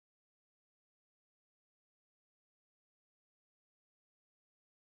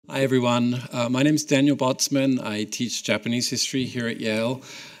Hi, everyone. My name is Daniel Botsman. I teach Japanese history here at Yale.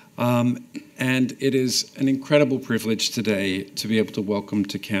 And it is an incredible privilege today to be able to welcome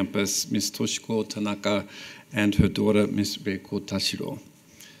to campus Ms. Toshiko Tanaka and her daughter, Ms. Reiko Tashiro.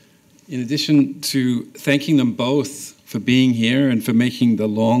 In addition to thanking them both for being here and for making the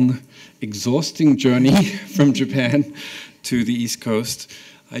long, exhausting journey from Japan to the East Coast,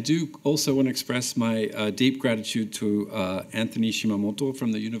 I do also want to express my deep gratitude to Anthony Shimamoto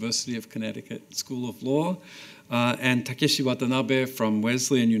from the University of Connecticut School of Law and Takeshi Watanabe from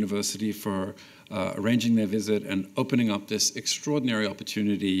Wesleyan University for arranging their visit and opening up this extraordinary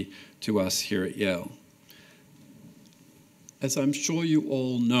opportunity to us here at Yale. As I'm sure you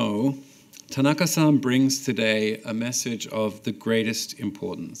all know, Tanaka-san brings today a message of the greatest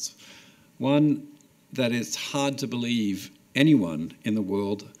importance, one that is hard to believe anyone in the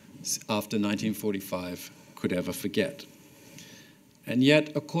world after 1945 could ever forget. And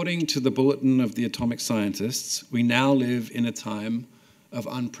yet, according to the Bulletin of the Atomic Scientists, we now live in a time of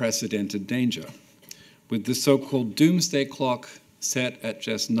unprecedented danger, with the so-called doomsday clock set at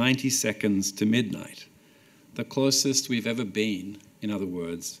just 90 seconds to midnight, the closest we've ever been, in other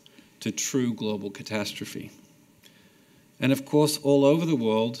words, to true global catastrophe. And of course, all over the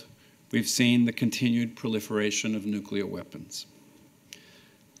world, we've seen the continued proliferation of nuclear weapons.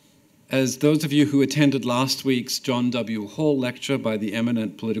 As those of you who attended last week's John W. Hall lecture by the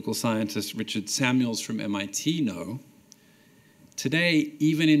eminent political scientist Richard Samuels from MIT know, today,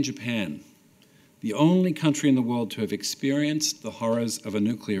 even in Japan, the only country in the world to have experienced the horrors of a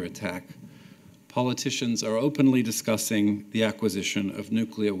nuclear attack, politicians are openly discussing the acquisition of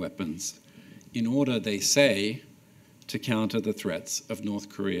nuclear weapons in order, they say, to counter the threats of North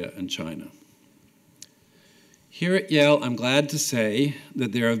Korea and China. Here at Yale, I'm glad to say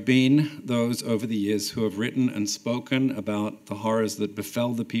that there have been those over the years who have written and spoken about the horrors that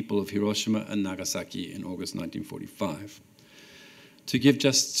befell the people of Hiroshima and Nagasaki in August 1945. To give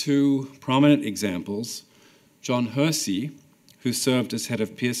just two prominent examples, John Hersey, who served as head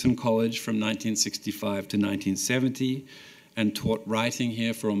of Pearson College from 1965 to 1970 and taught writing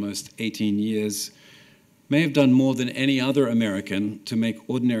here for almost 18 years, may have done more than any other American to make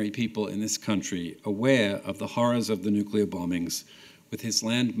ordinary people in this country aware of the horrors of the nuclear bombings with his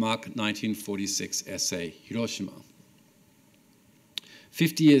landmark 1946 essay, Hiroshima.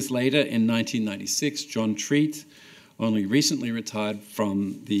 50 years later, in 1996, John Treat, only recently retired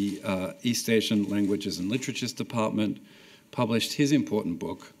from the East Asian Languages and Literatures Department, published his important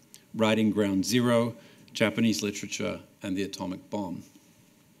book, Writing Ground Zero, Japanese Literature and the Atomic Bomb.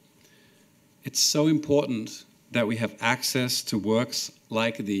 It's so important that we have access to works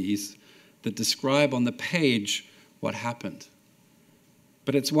like these that describe on the page what happened.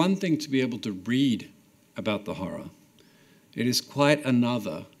 But it's one thing to be able to read about the horror. It is quite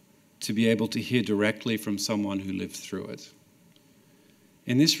another to be able to hear directly from someone who lived through it.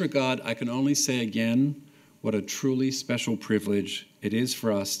 In this regard, I can only say again what a truly special privilege it is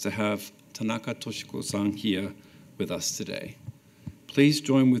for us to have Tanaka Toshiko-san here with us today. Please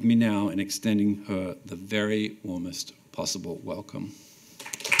join with me now in extending her the very warmest possible welcome.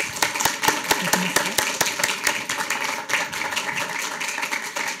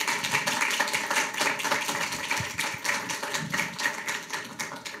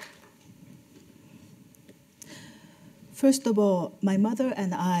 First of all, my mother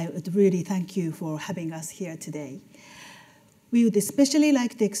and I would really thank you for having us here today. We would especially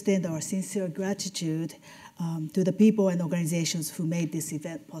like to extend our sincere gratitude to the people and organizations who made this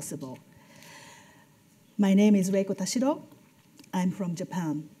event possible. My name is Reiko Tashiro. I'm from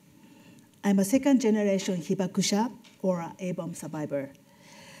Japan. I'm a second-generation Hibakusha, or A-bomb survivor.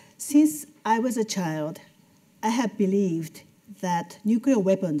 Since I was a child, I have believed that nuclear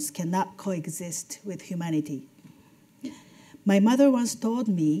weapons cannot coexist with humanity. My mother once told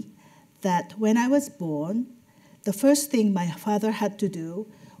me that when I was born, the first thing my father had to do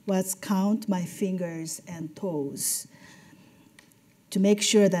was count my fingers and toes to make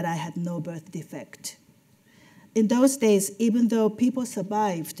sure that I had no birth defect. In those days, even though people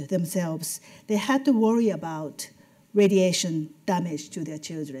survived themselves, they had to worry about radiation damage to their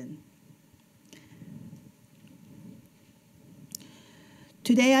children.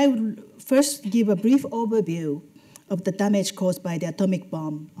 Today, I will first give a brief overview of the damage caused by the atomic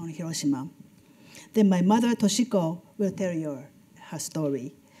bomb on Hiroshima. Then my mother, Toshiko, will tell you her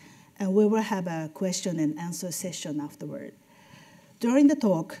story. And we will have a question and answer session afterward. During the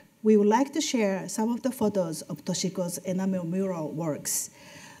talk, we would like to share some of the photos of Toshiko's enamel mural works,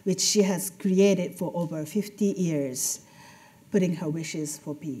 which she has created for over 50 years, putting her wishes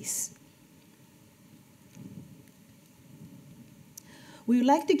for peace. We would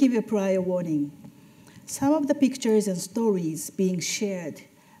like to give you a prior warning. Some of the pictures and stories being shared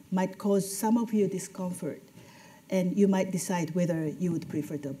might cause some of you discomfort, and you might decide whether you would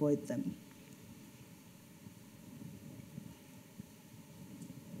prefer to avoid them.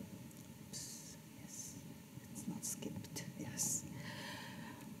 Oops, yes, it's not skipped, yes.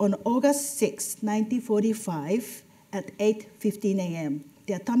 On August 6, 1945, at 8:15 a.m.,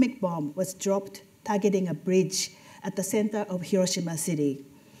 the atomic bomb was dropped targeting a bridge at the center of Hiroshima City.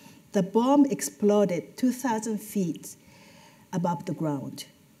 The bomb exploded 2,000 feet above the ground,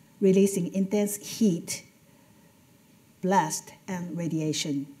 releasing intense heat, blast, and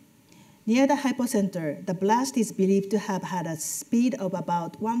radiation. Near the hypocenter, the blast is believed to have had a speed of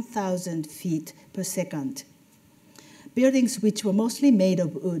about 1,000 feet per second. Buildings, which were mostly made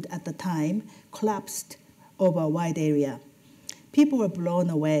of wood at the time, collapsed over a wide area. People were blown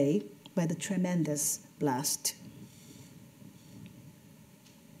away by the tremendous blast.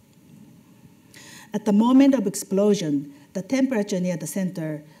 At the moment of explosion, the temperature near the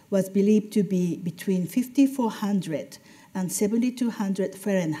center was believed to be between 5,400 and 7,200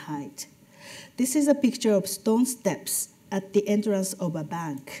 Fahrenheit. This is a picture of stone steps at the entrance of a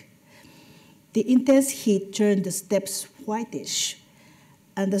bank. The intense heat turned the steps whitish,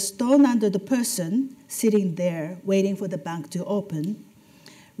 and the stone under the person sitting there waiting for the bank to open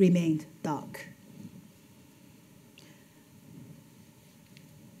remained dark.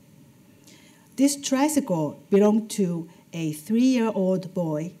 This tricycle belonged to a 3-year-old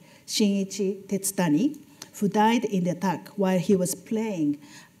boy, Shinichi Tetsutani, who died in the attack while he was playing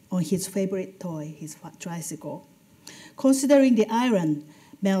on his favorite toy, his tricycle. Considering the iron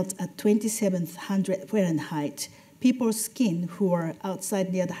melts at 2,700 Fahrenheit, people's skin who were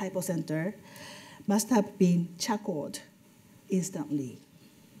outside near the hypocenter must have been charcoaled instantly.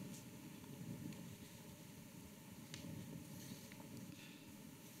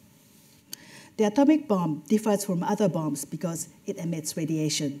 The atomic bomb differs from other bombs because it emits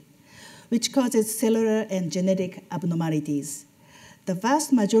radiation, which causes cellular and genetic abnormalities. The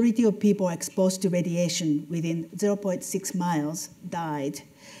vast majority of people exposed to radiation within 0.6 miles died,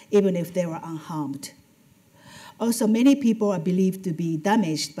 even if they were unharmed. Also, many people are believed to be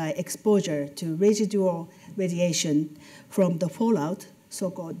damaged by exposure to residual radiation from the fallout,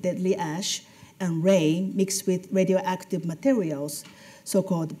 so-called deadly ash, and rain mixed with radioactive materials,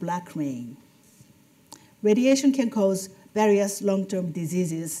 so-called black rain. Radiation can cause various long-term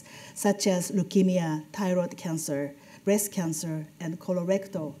diseases such as leukemia, thyroid cancer, breast cancer, and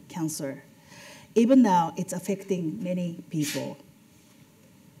colorectal cancer. Even now, it's affecting many people.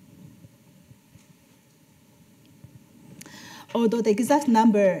 Although the exact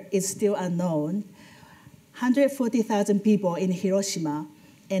number is still unknown, 140,000 people in Hiroshima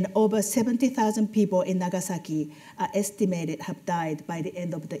and over 70,000 people in Nagasaki are estimated have died by the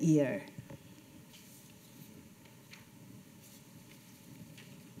end of the year.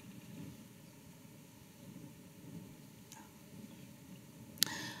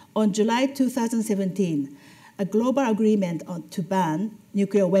 On July 2017, a global agreement to ban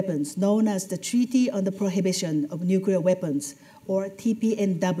nuclear weapons, known as the Treaty on the Prohibition of Nuclear Weapons, or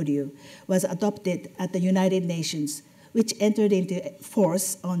TPNW, was adopted at the United Nations, which entered into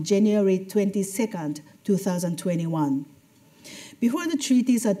force on January 22, 2021. Before the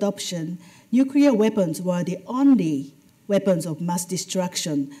treaty's adoption, nuclear weapons were the only weapons of mass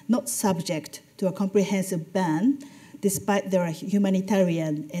destruction not subject to a comprehensive ban, despite their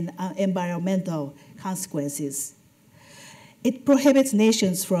humanitarian and environmental consequences. It prohibits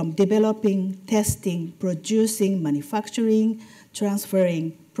nations from developing, testing, producing, manufacturing,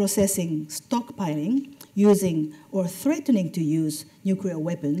 transferring, processing, stockpiling, using, or threatening to use nuclear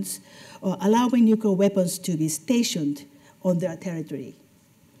weapons, or allowing nuclear weapons to be stationed on their territory.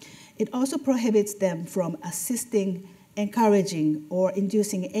 It also prohibits them from assisting, encouraging, or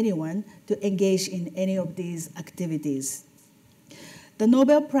inducing anyone to engage in any of these activities. The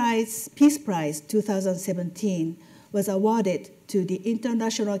Nobel Peace Prize 2017 was awarded to the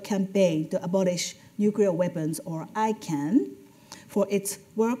International Campaign to Abolish Nuclear Weapons, or ICAN, for its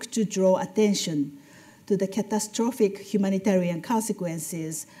work to draw attention to the catastrophic humanitarian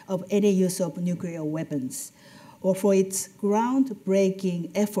consequences of any use of nuclear weapons, or for its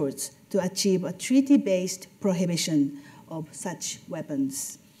groundbreaking efforts to achieve a treaty-based prohibition of such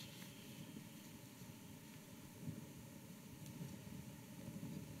weapons.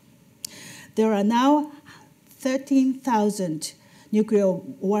 There are now 13,000 nuclear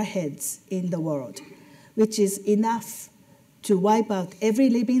warheads in the world, which is enough to wipe out every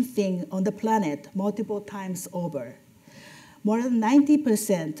living thing on the planet multiple times over. More than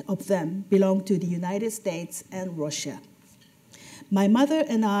 90% of them belong to the United States and Russia. My mother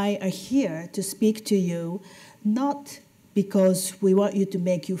and I are here to speak to you not because we want you to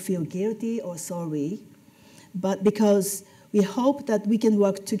make you feel guilty or sorry, but because we hope that we can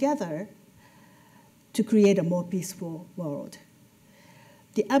work together to create a more peaceful world.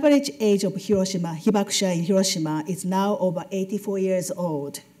 The average age of Hibakusha in Hiroshima is now over 84 years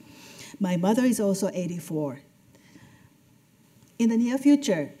old. My mother is also 84. In the near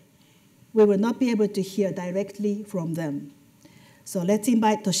future, we will not be able to hear directly from them. So let's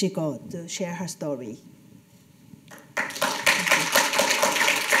invite Toshiko to share her story.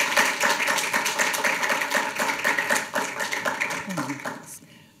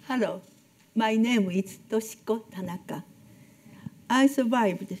 Hello, my name is Toshiko Tanaka. I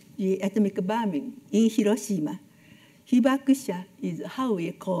survived the atomic bombing in Hiroshima. Hibakusha is how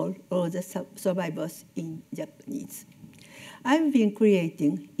we call all the survivors in Japanese. I've been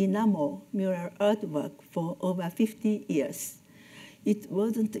creating enamel mural artwork for over 50 years. It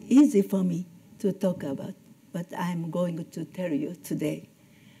wasn't easy for me to talk about what I'm going to tell you today.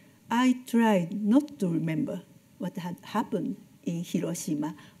 I tried not to remember what had happened in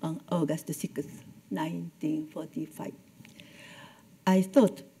Hiroshima on August 6, 1945. I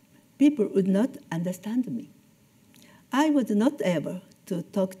thought people would not understand me. I was not able to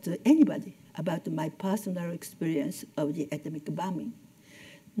talk to anybody about my personal experience of the atomic bombing,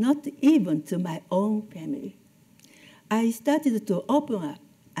 not even to my own family. I started to open up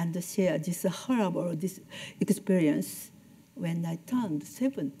and share this horrible experience when I turned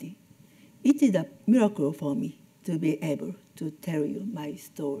 70. It is a miracle for me to be able to tell you my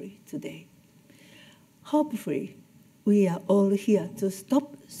story today. Hopefully, we are all here to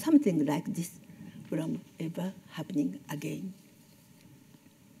stop something like this from ever happening again.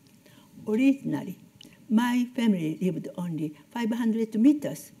 Originally, my family lived only 500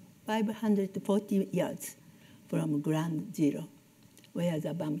 meters, 540 yards from ground zero, where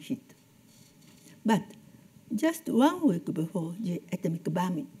the bomb hit. But just 1 week before the atomic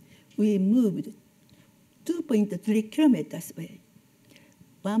bombing, we moved 2.3 kilometers away,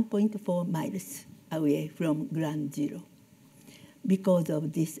 1.4 miles away from ground zero. Because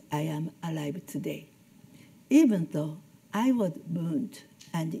of this, I am alive today, even though I was burned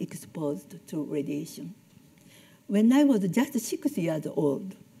and exposed to radiation. When I was just 6 years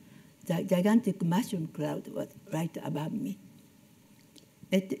old, the gigantic mushroom cloud was right above me.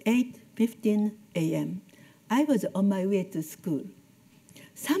 At 8:15 a.m., I was on my way to school.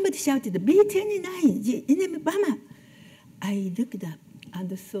 Somebody shouted, "B-29, the enemy bomber!" I looked up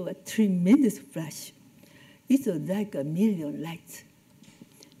and saw a tremendous flash. It was like a million lights.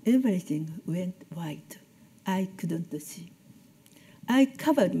 Everything went white. I couldn't see. I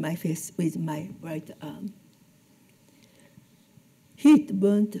covered my face with my right arm. Heat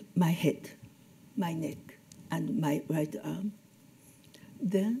burned my head, my neck, and my right arm.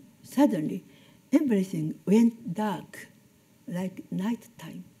 Then suddenly, everything went dark, like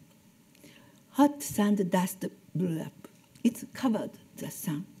nighttime. Hot sand dust blew up. It covered the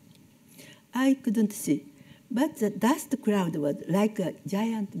sun. I couldn't see, but the dust cloud was like a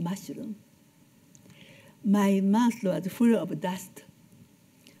giant mushroom. My mouth was full of dust.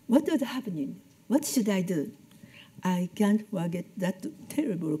 What was happening? What should I do? I can't forget that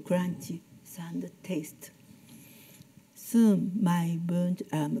terrible crunchy sand taste. Soon my burnt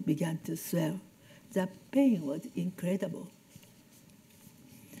arm began to swell. The pain was incredible.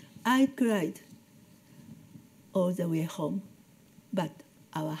 I cried all the way home, but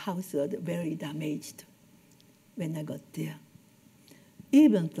our house was very damaged when I got there.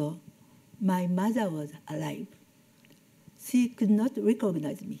 Even though my mother was alive, she could not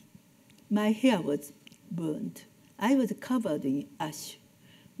recognize me. My hair was burned. I was covered in ash.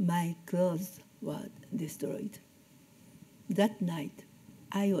 My clothes were destroyed. That night,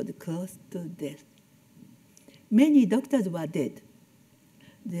 I was close to death. Many doctors were dead.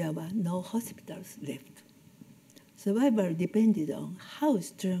 There were no hospitals left. Survival depended on how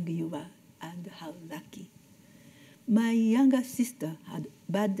strong you were and how lucky. My younger sister had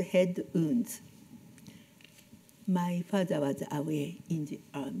bad head wounds. My father was away in the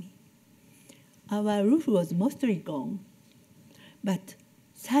army. Our roof was mostly gone, but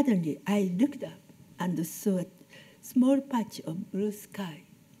suddenly I looked up and saw a small patch of blue sky.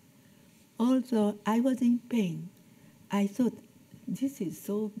 Although I was in pain, I thought, this is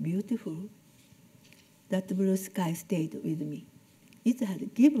so beautiful. That blue sky stayed with me. It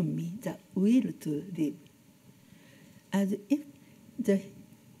had given me the will to live. As if the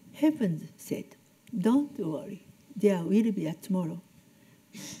heavens said, don't worry, there will be a tomorrow.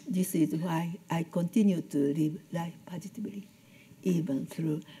 This is why I continue to live life positively, even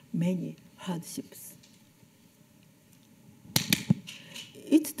through many hardships.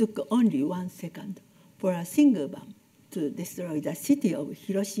 it took only 1 second for a single bomb to destroy the city of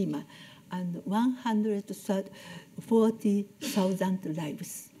Hiroshima and 140,000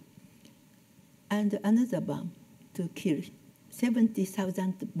 lives, and another bomb to kill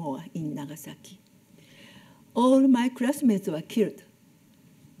 70,000 more in Nagasaki. All my classmates were killed.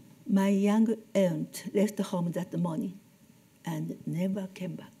 My young aunt left home that morning and never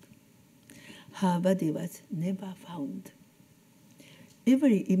came back. Her body was never found.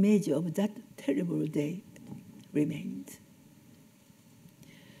 Every image of that terrible day remains.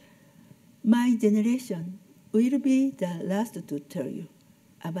 My generation will be the last to tell you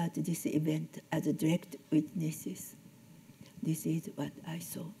about this event as direct witnesses. This is what I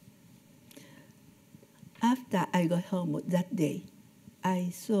saw. After I got home that day,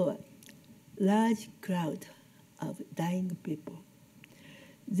 I saw a large crowd of dying people.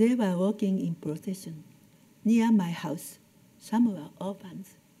 They were walking in procession near my house. Some were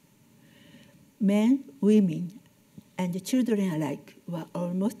orphans. Men, women, and children alike were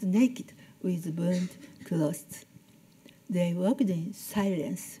almost naked with burned clothes. They walked in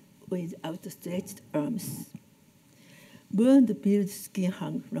silence with outstretched arms. Burned peeled skin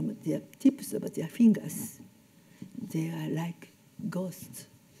hung from the tips of their fingers. They are like ghosts.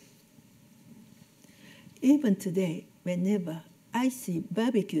 Even today, whenever I see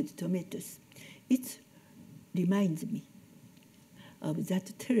barbecued tomatoes, it reminds me of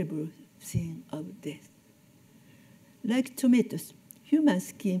that terrible scene of death. Like tomatoes, human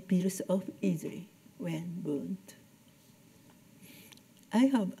skin peels off easily when burned. I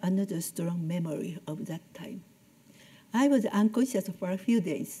have another strong memory of that time. I was unconscious for a few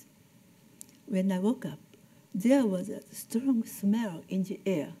days. When I woke up, there was a strong smell in the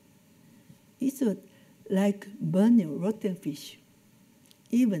air. It was like burning rotten fish.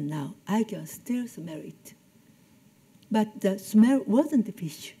 Even now, I can still smell it. But the smell wasn't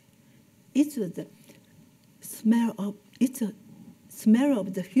fish. It was the smell of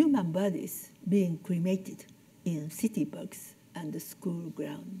the human bodies being cremated in city parks and school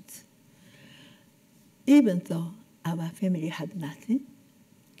grounds. Even though our family had nothing,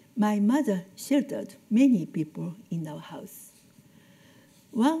 my mother sheltered many people in our house.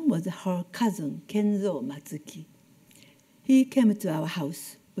 One was her cousin, Kenzo Matsuki. He came to our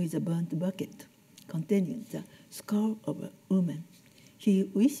house with a burnt bucket containing the skull of a woman he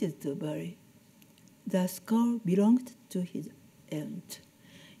wished to bury. The skull belonged to his aunt.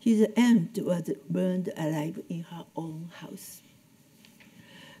 His aunt was burned alive in her own house.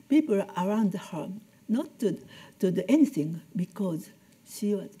 People around her not to do anything because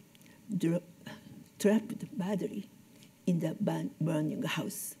she was trapped badly in the burning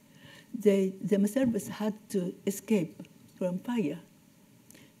house. They themselves had to escape from fire.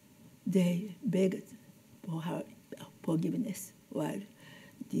 They begged for her forgiveness while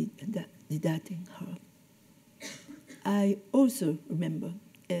deserting her. I also remember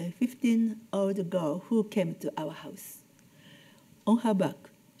a 15-year-old girl who came to our house. On her back,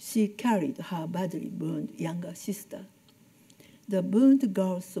 she carried her badly burned younger sister. The burned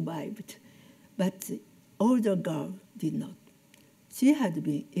girl survived, but the older girl did not. She had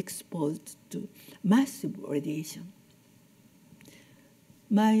been exposed to massive radiation.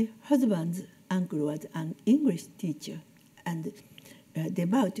 My husband's uncle was an English teacher and a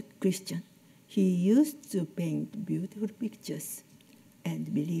devout Christian. He used to paint beautiful pictures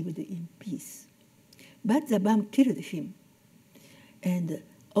and believed in peace. But the bomb killed him and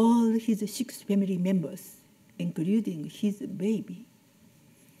all his 6 family members, including his baby.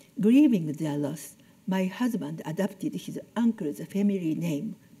 Grieving their loss, my husband adopted his uncle's family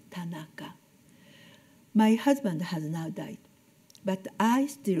name, Tanaka. My husband has now died, but I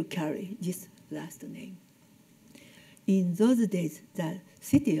still carry this last name. In those days, the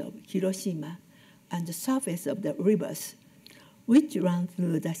city of Hiroshima and the surface of the rivers which ran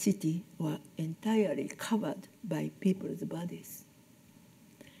through the city were entirely covered by people's bodies.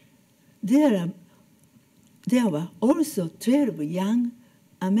 There were also 12 young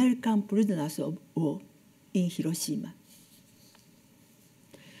American prisoners of war in Hiroshima.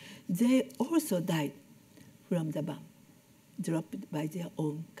 They also died from the bomb dropped by their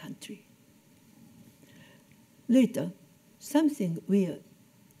own country. Later, something weird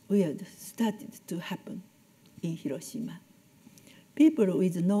started to happen in Hiroshima. People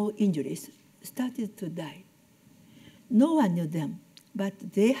with no injuries started to die. No one knew them, but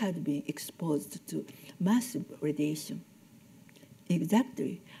they had been exposed to massive radiation.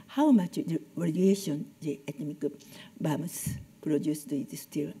 Exactly how much radiation the atomic bombs produced is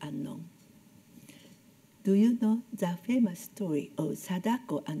still unknown. Do you know the famous story of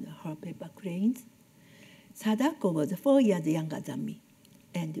Sadako and her paper cranes? Sadako was 4 years younger than me.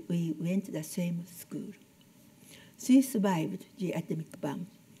 and we went to the same school. She survived the atomic bomb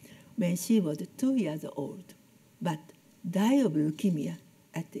when she was 2 years old, but died of leukemia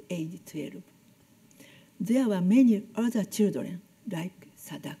at age 12. There were many other children like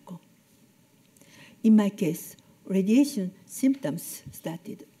Sadako. In my case, radiation symptoms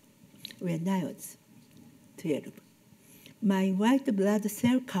started when I was 12. My white blood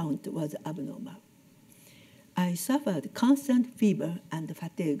cell count was abnormal. I suffered constant fever and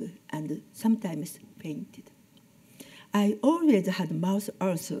fatigue and sometimes fainted. I always had mouth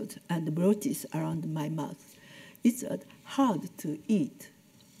ulcers and blotches around my mouth. It was hard to eat.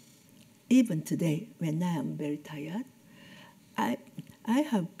 Even today, when I am very tired, I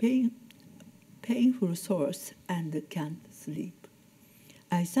have painful sores and can't sleep.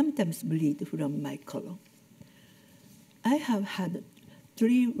 I sometimes bleed from my colon. I have had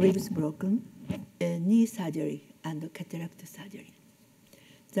 3 ribs broken, a knee surgery, and cataract surgery.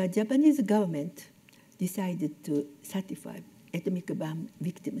 The Japanese government decided to certify atomic bomb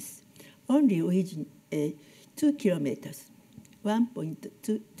victims only within 2 kilometers,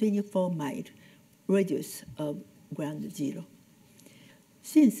 1.24 mile radius of ground zero.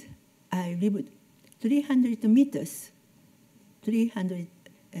 Since I lived 300 meters,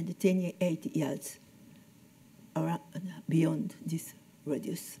 328 yards beyond this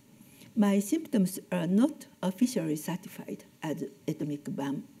radius, my symptoms are not officially certified as atomic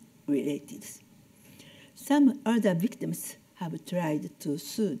bomb related. Some other victims have tried to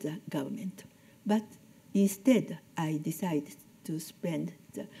sue the government, but instead I decided to spend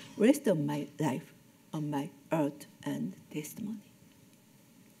the rest of my life on my art and testimony.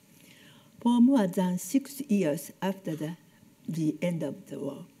 For more than 6 years after the end of the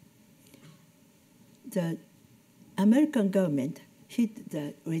war, the American government hid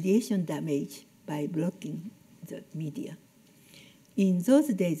the radiation damage by blocking the media. In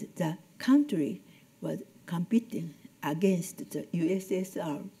those days, the country was competing against the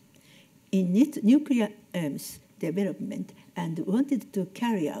USSR in its nuclear arms development and wanted to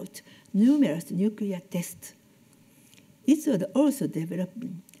carry out numerous nuclear tests. It was also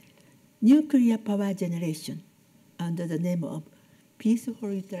developing nuclear power generation under the name of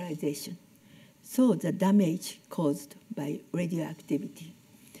peaceful utilization. So the damage caused by radioactivity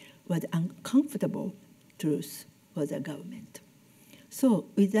was uncomfortable truth for the government. So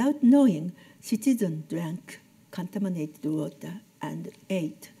without knowing, citizens drank contaminated water and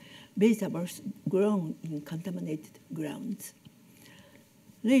ate vegetables grown in contaminated grounds.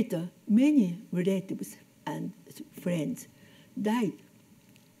 Later, many relatives and friends died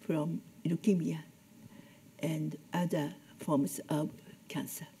from leukemia and other forms of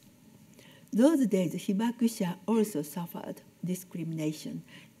cancer. Those days, Hibakusha also suffered discrimination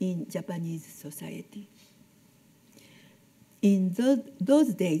in Japanese society. In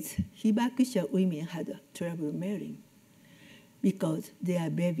those days, Hibakusha women had trouble marrying because their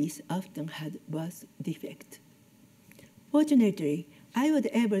babies often had birth defect. Fortunately, I was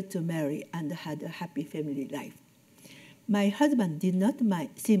able to marry and had a happy family life. My husband did not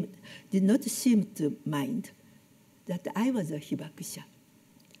seem to mind that I was a Hibakusha.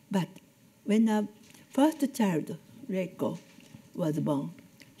 But when our first child, Reiko, was born,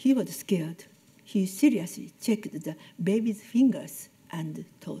 he was scared. He seriously checked the baby's fingers and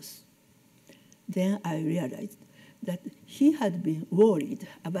toes. Then I realized that he had been worried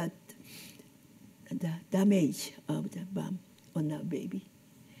about the damage of the bomb on our baby.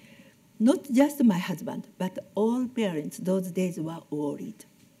 Not just my husband, but all parents those days were worried.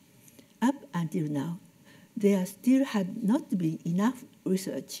 Up until now, there still had not been enough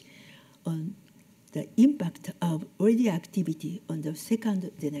research on the impact of radioactivity on the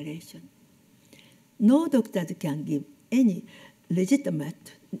second generation. No doctors can give any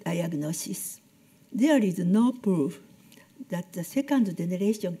legitimate diagnosis. There is no proof that the second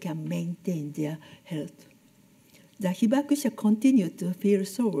generation can maintain their health. The Hibakusha continue to feel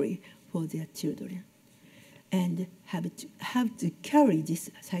sorry for their children and have to carry this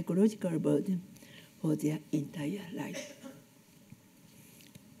psychological burden for their entire life.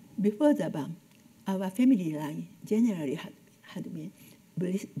 Before the bomb, our family line generally had been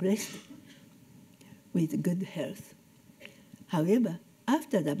blessed with good health. However,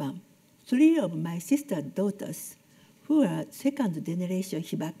 after the bomb, 3 of my sister's daughters, who are second-generation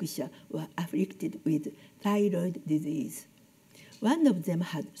Hibakusha, were afflicted with thyroid disease. One of them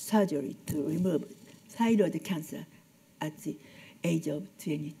had surgery to remove thyroid cancer at the age of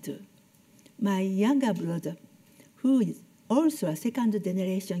 22. My younger brother, who is also a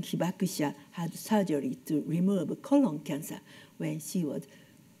second-generation Hibakusha, had surgery to remove colon cancer when she was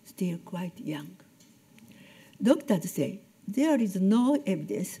still quite young. Doctors say there is no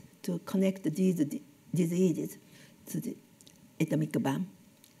evidence to connect these diseases to the atomic bomb.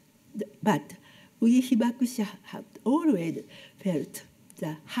 But we Hibakusha have always felt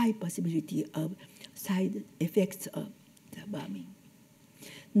the high possibility of side effects of the bombing.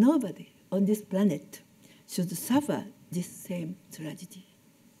 Nobody on this planet should suffer this same tragedy.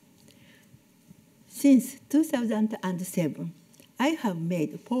 Since 2007, I have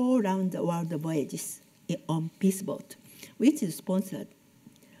made 4 round-the-world voyages on Peace Boat, which is sponsored,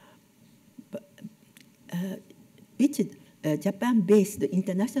 which is a Japan-based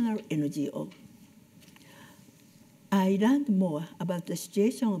international NGO. I learned more about the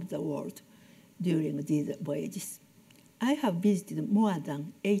situation of the world during these voyages. I have visited more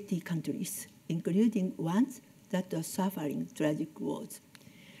than 80 countries, including ones that are suffering tragic wars,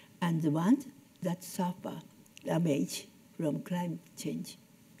 and the ones that suffer damage from climate change.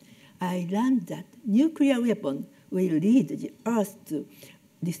 I learned that nuclear weapons will lead the Earth to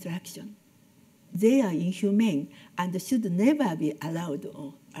destruction. They are inhumane and should never be allowed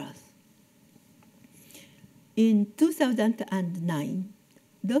on Earth. In 2009,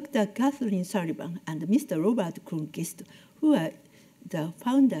 Dr. Kathleen Sullivan and Mr. Robert Cronquist, who are the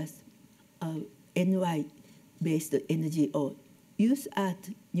founders of NY-based NGO, Youth at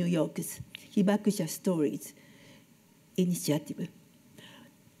New York's Hibakusha Stories initiative,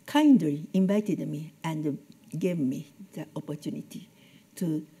 kindly invited me and gave me the opportunity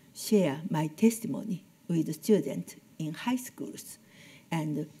to share my testimony with students in high schools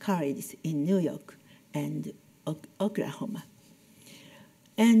and colleges in New York and Oklahoma.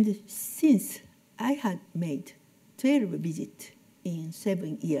 And since I had made 12 visits in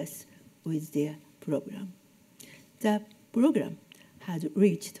 7 years with their program, the program has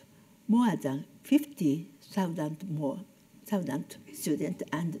reached more than 50,000 students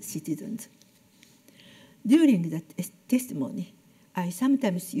and citizens. During that testimony, I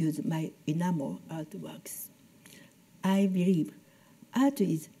sometimes use my enamel artworks. I believe art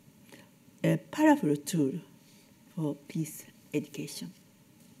is a powerful tool for peace education.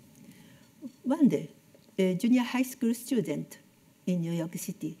 One day, a junior high school student in New York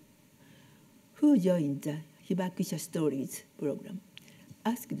City who joined the Hibakusha Stories program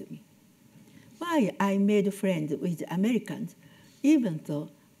asked me why I made friends with Americans even though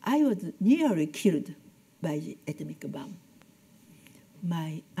I was nearly killed by the atomic bomb.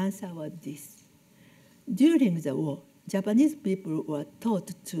 My answer was this. During the war, Japanese people were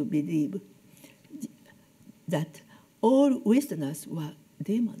taught to believe that all Westerners were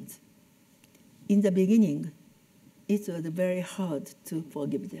demons. In the beginning, it was very hard to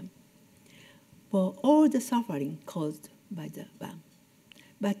forgive them for all the suffering caused by the bomb.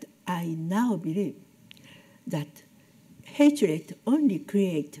 But I now believe that hatred only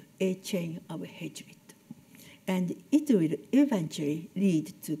creates a chain of hatred, and it will eventually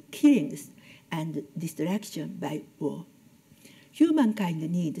lead to killings and destruction by war. Humankind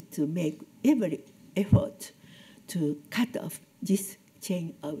needs to make every effort to cut off this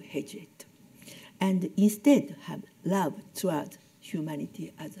chain of hatred and instead have love toward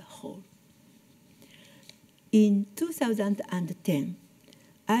humanity as a whole. In 2010,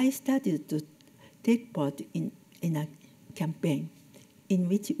 I started to take part in a campaign in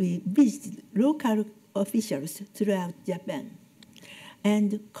which we visited local officials throughout Japan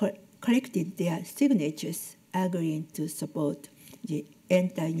and collected their signatures agreeing to support the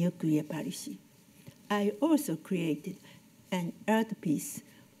anti-nuclear policy. I also created an art piece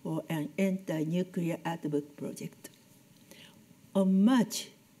for an anti-nuclear art book project. On March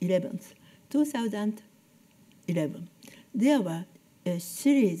 11th, 2011, there were a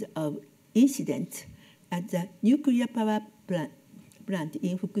series of incidents at the nuclear power plant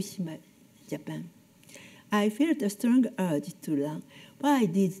in Fukushima, Japan. I felt a strong urge to learn why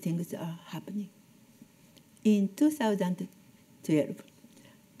these things are happening. In 2012,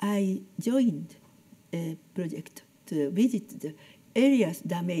 I joined a project to visit the areas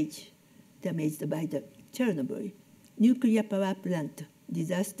damaged by the Chernobyl nuclear power plant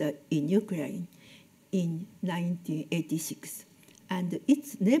disaster in Ukraine in 1986 and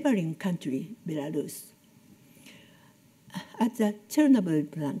its neighboring country, Belarus. At the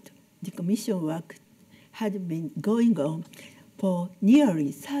Chernobyl plant, decommission work had been going on for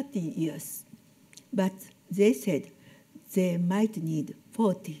nearly 30 years, but they said they might need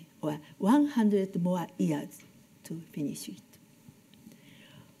 40 or 100 more years to finish it.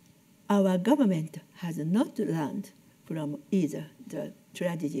 Our government has not learned from either the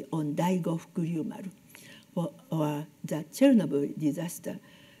tragedy on Daigo Fukuryumaru or the Chernobyl disaster.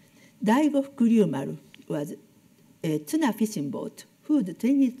 Daigo Fukuryumaru was a tuna fishing boat whose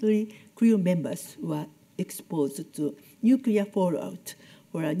 23 crew members were exposed to nuclear fallout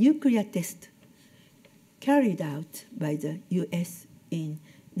for a nuclear test carried out by the US in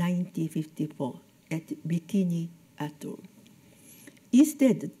 1954 at Bikini Atoll.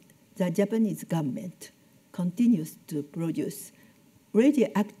 Instead, the Japanese government continues to produce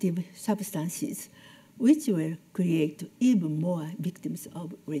radioactive substances which will create even more victims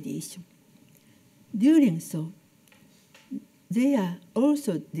of radiation. Doing so, they are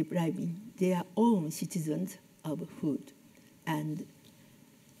also depriving their own citizens of food and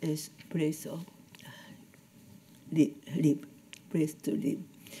a place of place to live.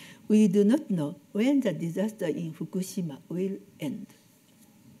 We do not know when the disaster in Fukushima will end.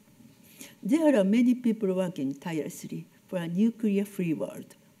 There are many people working tirelessly for a nuclear-free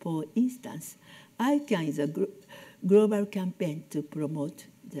world. For instance, ICANN is a global campaign to promote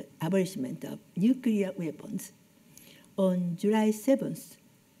the abolishment of nuclear weapons. On July 7th,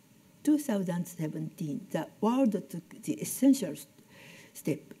 2017, the world took the essential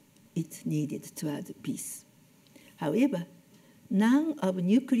step it needed towards peace. However, none of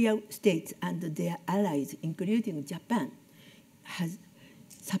nuclear states and their allies, including Japan, has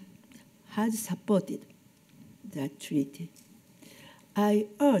supported the treaty. I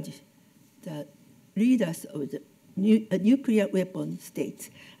urge the leaders of the nuclear weapon states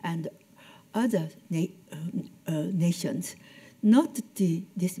and other nations not to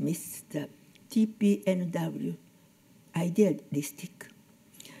dismiss the TPNW idealistic,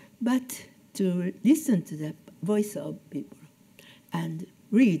 but to listen to the voice of people and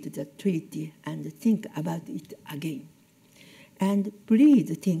read the treaty and think about it again. And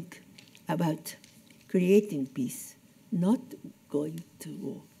please think about creating peace, not going to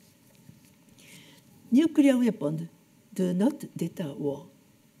war. Nuclear weapons do not deter war.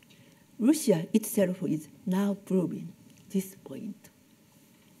 Russia itself is now proving this point.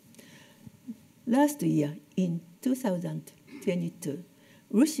 Last year, in 2022,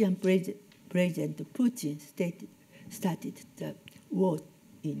 Russian President Putin started the war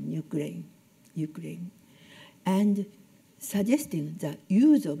in Ukraine, and suggesting the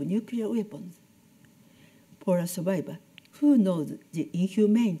use of nuclear weapons for a survivor who knows the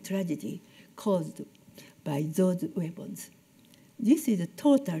inhumane tragedy caused by those weapons. This is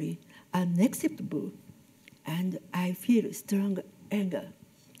totally unacceptable, and I feel strong anger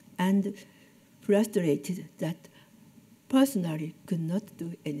and frustrated that personally could not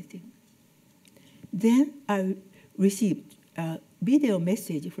do anything. Then I received a video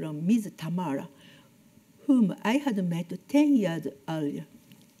message from Ms. Tamara, whom I had met 10 years earlier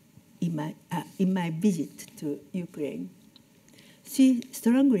in my visit to Ukraine. She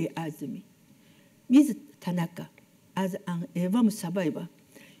strongly urged me, Ms. Tanaka, as an EBOM survivor,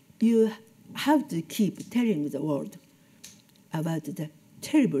 you have to keep telling the world about the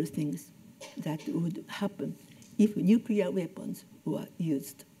terrible things that would happen if nuclear weapons were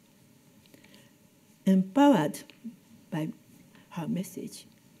used. Empowered by her message,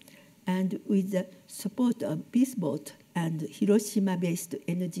 and with the support of Peace Boat and Hiroshima-based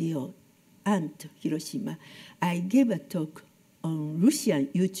NGO Ant Hiroshima, I gave a talk on Russian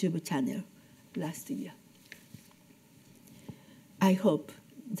YouTube channel last year. I hope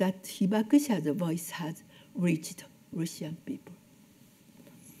that Hibakusha's voice has reached Russian people.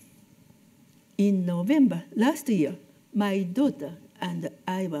 In November last year, my daughter and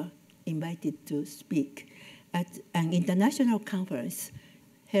I were invited to speak at an international conference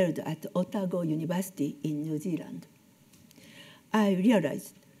held at Otago University in New Zealand. I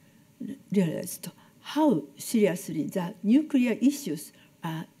realized how seriously the nuclear issues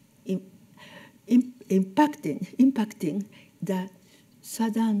are impacting the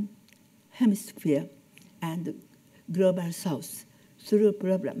Southern Hemisphere and Global South through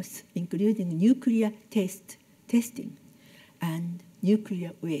problems including nuclear testing and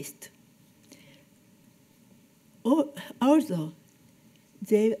nuclear waste. Although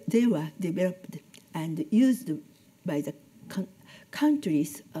they were developed and used by the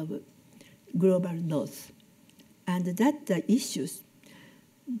countries of Global North, and that the issues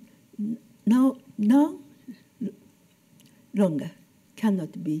no longer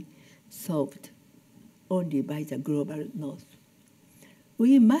cannot be solved only by the Global North.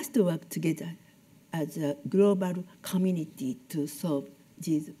 We must work together as a global community to solve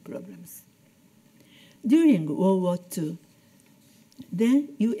these problems. During World War II, then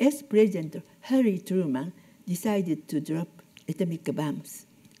US President Harry Truman decided to drop atomic bombs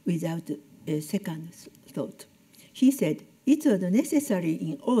without a second thought. He said it was necessary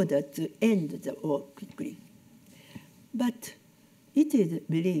in order to end the war quickly. But it is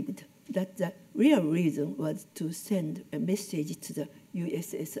believed that the real reason was to send a message to the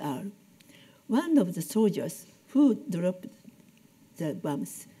USSR. one of the soldiers who dropped the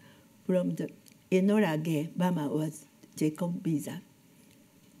bombs from the Enola Gay bomber was Jacob Biza.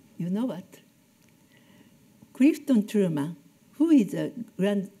 You know what? Clifton Truman, who is a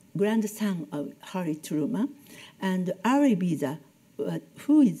grandson of Harry Truman, and Ari Biza,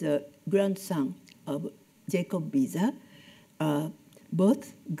 who is a grandson of Jacob Biza, are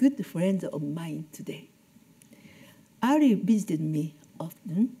both good friends of mine today. Ari visited me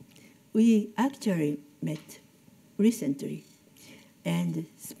often. We actually met recently and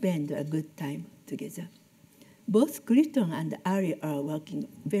spent a good time together. Both Clifton and Ari are working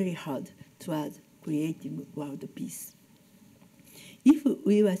very hard towards creating world peace. If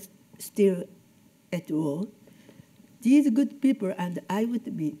we were still at war, these good people and I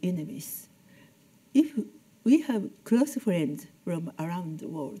would be enemies. If we have close friends from around the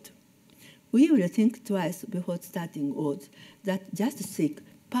world, we will think twice before starting wars that just seek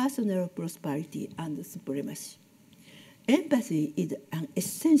personal prosperity and supremacy. Empathy is an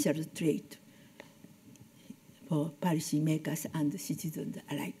essential trait for policymakers and citizens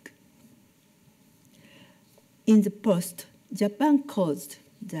alike. In the post, Japan caused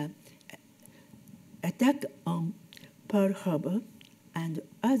the attack on Pearl Harbor and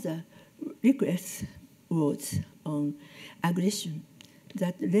other reckless wars on aggression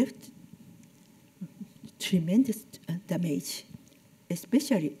that left tremendous damage,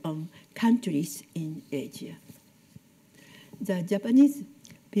 especially on countries in Asia. The Japanese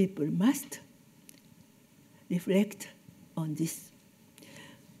people must reflect on this.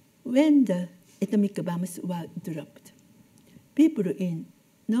 When the atomic bombs were dropped, people in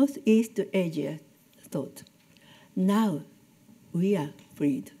Northeast Asia thought, now we are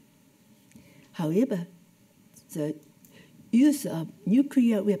freed. However, the use of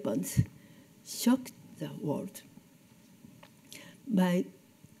nuclear weapons shocked the world by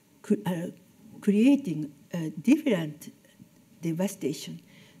creating a different devastation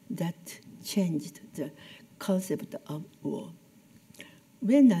that changed the concept of war.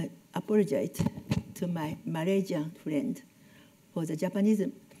 When I apologized to my Malaysian friend for the Japanese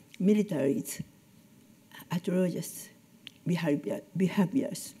military's atrocious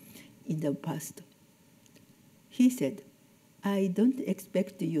behaviors in the past, he said, I don't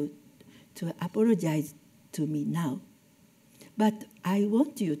expect you to apologize to me now, but I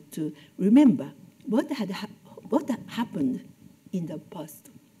want you to remember what happened in the past.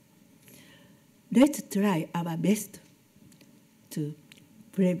 Let's try our best to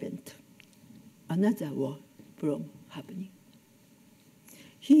prevent another war from happening.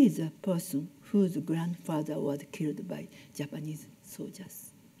 He is a person whose grandfather was killed by Japanese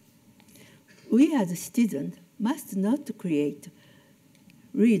soldiers. We as citizens must not create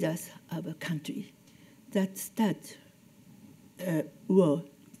leaders of a country that start a war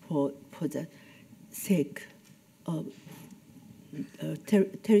for the sake of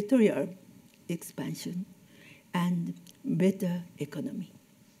territorial expansion and better economy.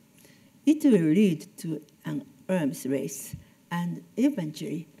 It will lead to an arms race and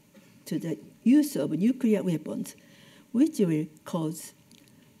eventually to the use of nuclear weapons, which will cause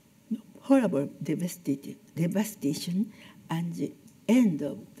horrible devastation and the end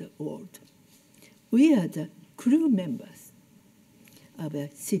of the world. We are the crew members of a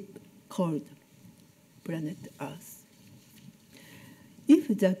ship called Planet Earth. If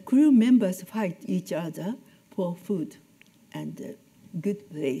the crew members fight each other for food and a good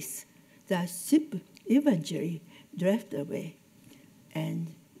place, the ship eventually drift away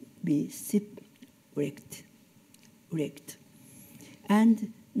and be shipwrecked.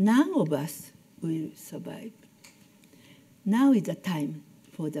 And none of us will survive. Now is the time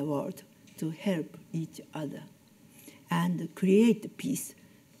for the world to help each other and create peace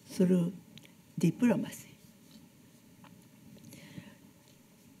through diplomacy.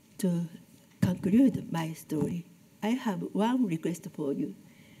 To conclude my story, I have one request for you,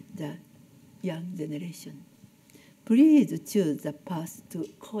 the young generation. Please choose the path to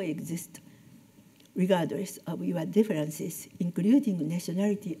coexist regardless of your differences, including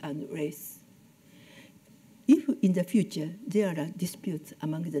nationality and race. If in the future there are disputes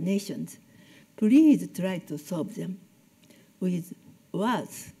among the nations, please try to solve them with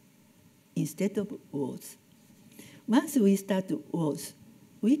words instead of wars. Once we start wars,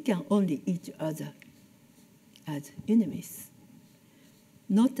 we can only each other as enemies,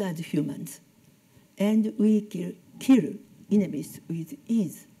 not as humans, and we kill enemies with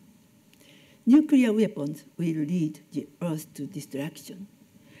ease. Nuclear weapons will lead the Earth to destruction.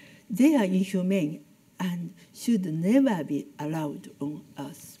 They are inhumane and should never be allowed on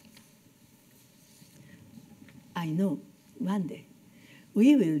Earth. I know one day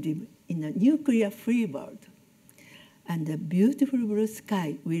we will live in a nuclear-free world, and the beautiful blue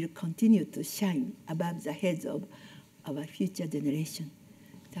sky will continue to shine above the heads of our future generation.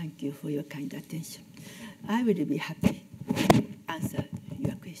 Thank you for your kind attention. I will be happy to answer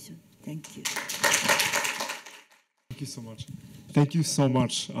your question. Thank you. Thank you so much. Thank you so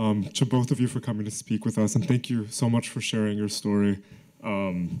much to both of you for coming to speak with us, and thank you so much for sharing your story.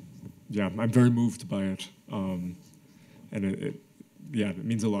 Yeah, I'm very moved by it, and it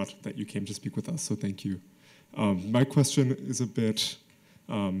means a lot that you came to speak with us, so thank you. My question is a bit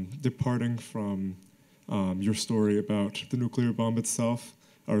departing from your story about the nuclear bomb itself,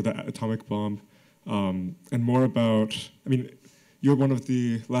 or the atomic bomb, and more about, I mean, you're one of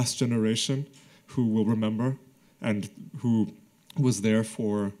the last generation who will remember and who was there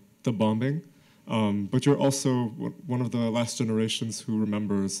for the bombing, but you're also one of the last generations who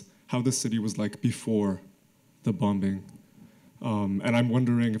remembers how the city was like before the bombing. And I'm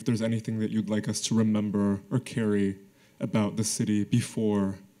wondering if there's anything that you'd like us to remember or carry about the city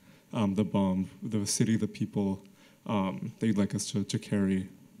before the bomb, the city, the people, that you'd like us to carry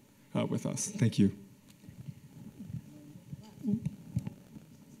with us. Thank you. Mm.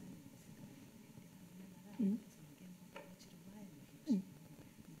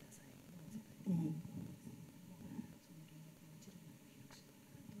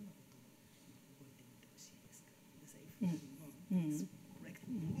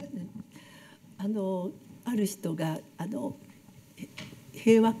 ある人が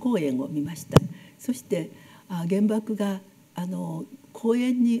平和公園を見ました。そして原爆が公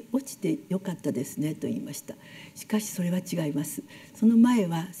園に落ちてよかったですねと言いました。しかしそれは違います。その前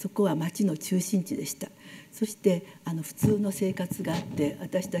はそこは町の中心地でした。そして普通の生活があって、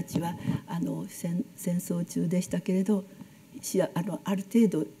私たちは戦争中でしたけれどある程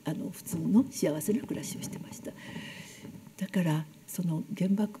度普通の幸せな暮らしをしてました。だからその原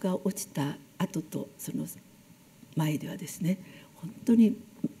爆が落ちた後とその前ではですね、本当に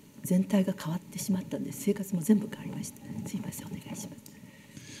全体が変わってしまったんです。生活も全部変わりました。すいません、お願いします。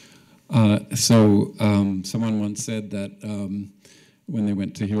Someone once said that when they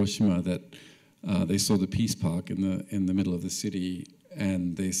went to Hiroshima that they saw the Peace Park in the middle of the city,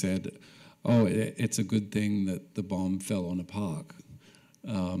 and they said, "Oh, it's a good thing that the bomb fell on a park,"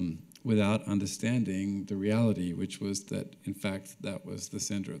 without understanding the reality, which was that, in fact, that was the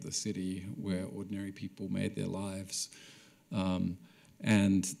center of the city where ordinary people made their lives.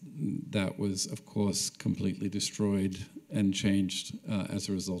 And that was, of course, completely destroyed and changed as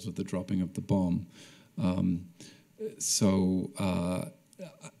a result of the dropping of the bomb.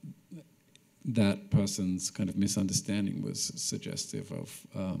 That person's kind of misunderstanding was suggestive of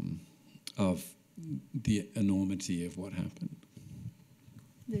the enormity of what happened.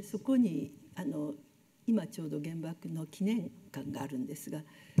 でそこに今ちょうど原爆の記念館があるんですが、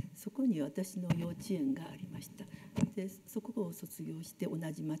そこに私の幼稚園がありました。でそこを卒業して同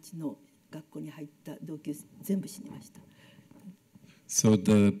じ町の学校に入った同級生全部死にました。So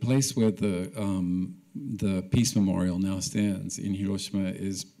the place where the Peace Memorial now stands in Hiroshima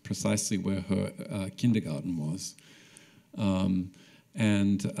is precisely where her kindergarten was.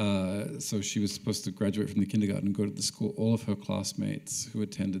 So she was supposed to graduate from the kindergarten and go to the school. All of her classmates who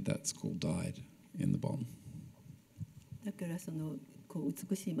attended that school died in the bomb. だからこう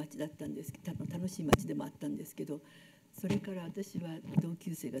美しい町だったんですけど、楽しい町でもあったんですけど、それから私は同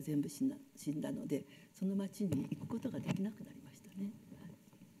級生が全部死んだので、その町に行くことができなくなりましたね。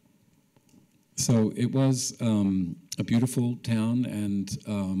So it was a beautiful town, and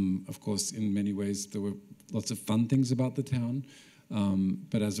of course, in many ways, there were lots of fun things about the town.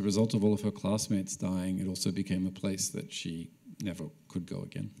 But as a result of all of her classmates dying, it also became a place that she never could go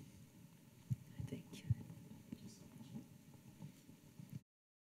again. Thank you.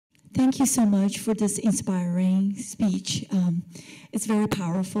 Thank you so much for this inspiring speech. It's very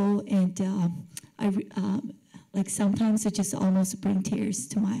powerful, and like sometimes it just almost brings tears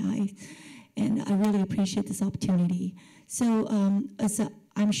to my eyes. And I really appreciate this opportunity. So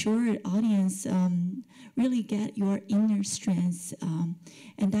I'm sure audience really get your inner strengths,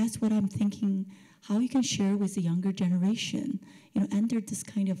 and that's what I'm thinking, how you can share with the younger generation, under this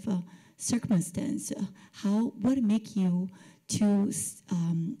kind of circumstance, what make you to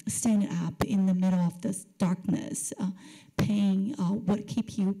stand up in the middle of this darkness, pain, what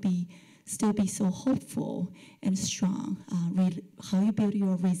keep you still be so hopeful and strong, how you build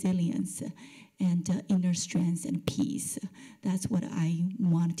your resilience and inner strength and peace. That's what I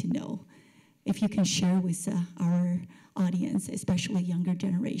want to know. If you can share with our audience, especially younger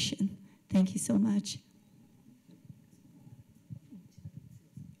generation. Thank you so much.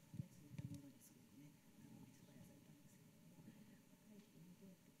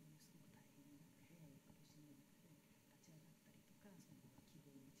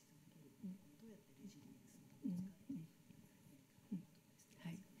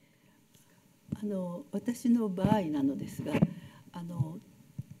 私の場合なのですが、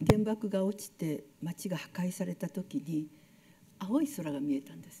原爆が落ちて町が破壊された時に青い空が見え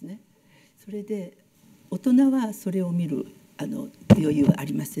たんですね。それで大人はそれを見る余裕はあ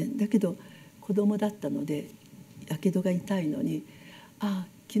りません。だけど子供だったのでやけどが痛いのに、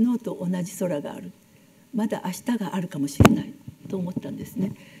昨日と同じ空がある、まだ明日があるかもしれないと思ったんです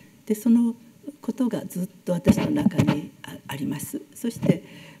ね。でそのことがずっと私の中にあります。そして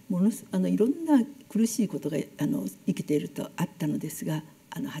いろんな苦しいことが生きているとあったのですが、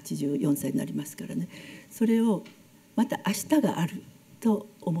84歳になりますからね、それをまた明日があると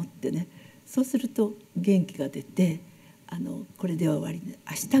思ってね、そうすると元気が出て、これでは終わりで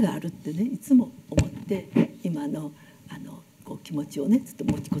明日があるってね、いつも思って今のこう気持ちをねずっと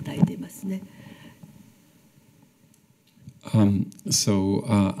持ちこたえていますね。So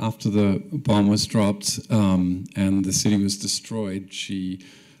after the bomb was dropped and the city was destroyed, she,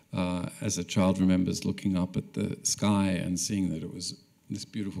 as a child, remembers looking up at the sky and seeing that it was this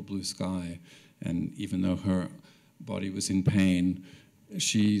beautiful blue sky. And even though her body was in pain,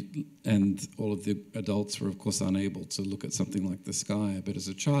 she and all of the adults were, of course, unable to look at something like the sky. But as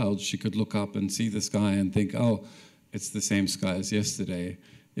a child, she could look up and see the sky and think, oh, it's the same sky as yesterday.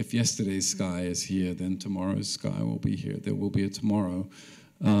 If yesterday's sky is here, then tomorrow's sky will be here. There will be a tomorrow.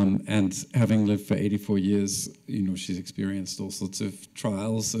 And having lived for 84 years, she's experienced all sorts of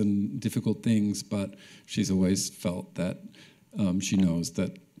trials and difficult things, but she's always felt that she knows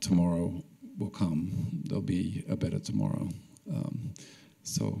that tomorrow will come. There'll be a better tomorrow.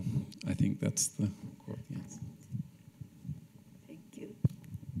 So I think that's the core answer. Thank you.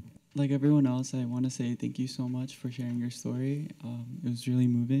 Like everyone else, I want to say thank you so much for sharing your story. It was really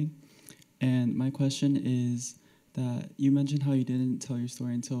moving. And my question is that you mentioned how you didn't tell your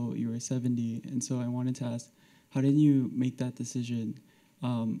story until you were 70. And so I wanted to ask, how did you make that decision?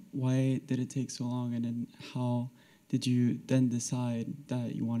 Why did it take so long? And then how did you then decide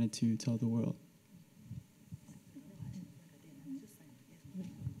that you wanted to tell the world?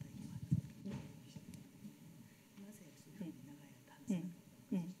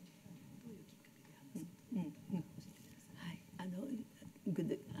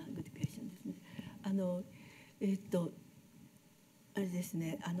 Good question ですね。あれです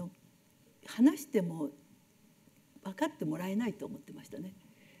ね、話しても分かってもらえないと思ってましたね。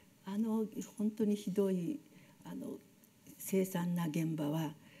本当にひどい凄惨な現場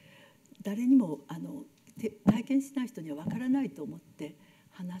は誰にも体験しない人には分からないと思って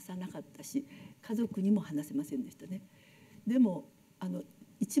話さなかったし、家族にも話せませんでしたね。でも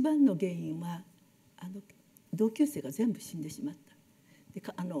一番の原因は同級生が全部死んでしまった。で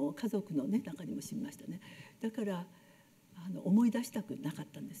家族の、ね、中にも死にましたね。だから思い出したくなかっ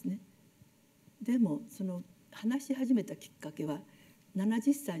たんですね。でもその話し始めたきっかけは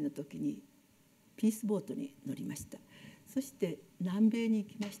70歳の時にピースボートに乗りました。そして南米に行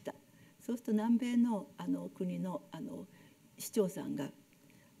きました。そうすると南米の国の市長さんが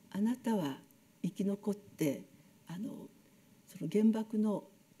あなたは生き残ってその原爆の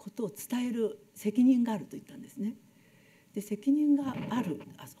ことを伝える責任があると言ったんですね。で責任がある、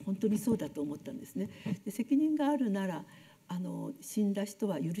本当にそうだと思ったんですね。で責任があるなら死んだ人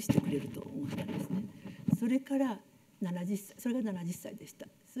は許してくれると思ったんですね。それから70歳、それが70歳でした。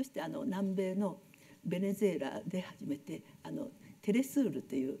そして南米のベネズエラで初めてテレスール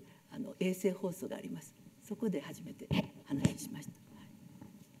という衛星放送があります。そこで初めて話しました。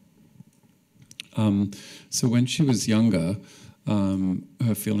So when she was younger,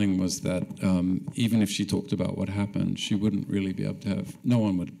 her feeling was that even if she talked about what happened, she wouldn't really be able to have, no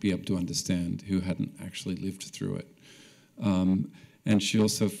one would be able to understand who hadn't actually lived through it. And she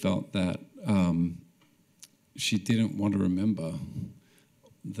also felt that she didn't want to remember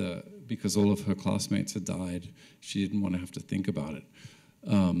because all of her classmates had died, she didn't want to have to think about it.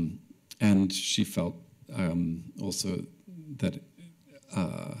 And she felt also that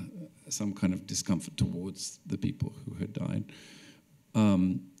some kind of discomfort towards the people who had died.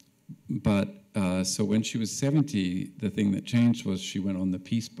 So when she was 70, the thing that changed was she went on the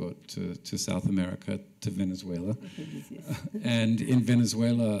peace boat to South America, to Venezuela. And in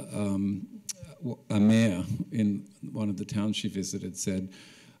Venezuela, a mayor in one of the towns she visited said,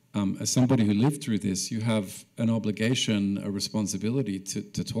 as somebody who lived through this, you have an obligation, a responsibility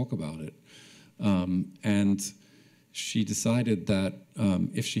to talk about it. And she decided that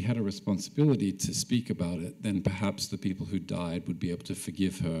if she had a responsibility to speak about it, then perhaps the people who died would be able to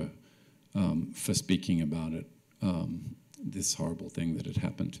forgive her for speaking about it, this horrible thing that had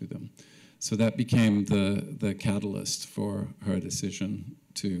happened to them. So that became the catalyst for her decision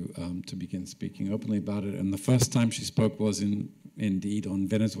to begin speaking openly about it. And the first time she spoke was in indeed on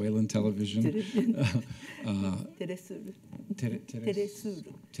Venezuelan television.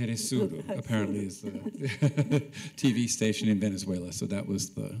 Telesur apparently is the TV station in Venezuela. So that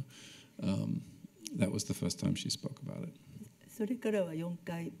was the first time she spoke about it. それからは4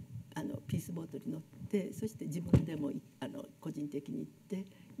回ピースボートに乗って、そして自分でも個人的に行って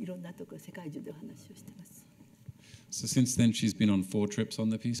いろんなところ世界中でお話をしてます。So since then, she's been on 4 trips on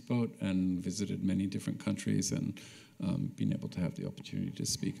the peace boat and visited many different countries and been able to have the opportunity to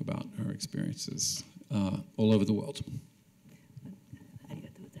speak about her experiences all over the world.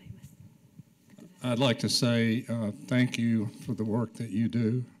 I'd like to say thank you for the work that you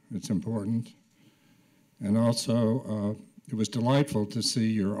do. It's important. And also, it was delightful to see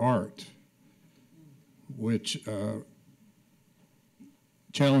your art, which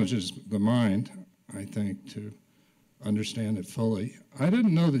challenges the mind, I think, to understand it fully. I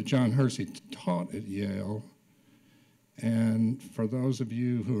didn't know that John Hersey taught at Yale, and for those of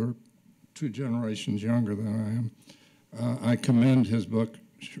you who are 2 generations younger than I am, I commend his book,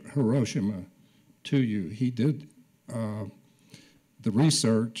 Hiroshima, to you. He did the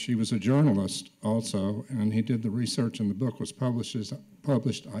research. He was a journalist also, and he did the research, and the book was published,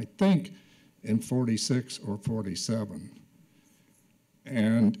 I think, in 46 or 47.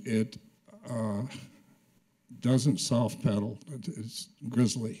 And it doesn't soft pedal. It's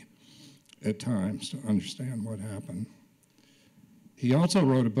grisly at times to understand what happened. He also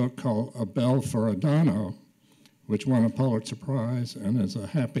wrote a book called A Bell for Adano, which won a Pulitzer Prize and is a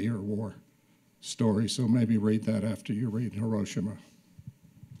happier war story. So maybe read that after you read Hiroshima.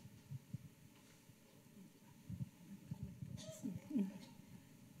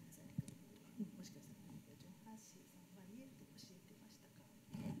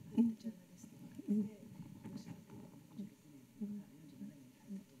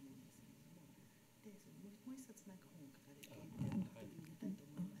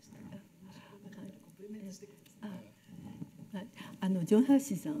ジョン・ハー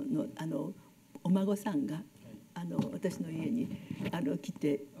シーさんのお孫さんが私の家に来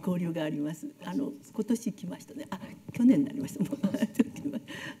て交流があります。今年来ましたね。去年になりました。も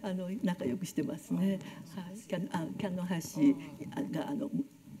う仲良くしてますね。はい、キャノン・ハーシーが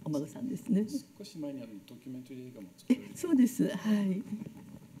お孫さんですね。少し前にドキュメンタリー映画も作られて。そうです。はい。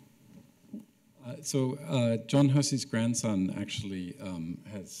So John Hersey's grandson actually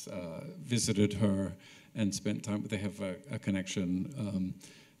has visited her and spent time. They have a connection,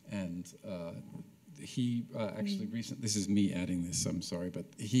 and he actually recently. This is me adding this. I'm sorry, but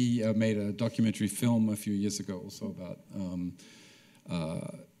he made a documentary film a few years ago also about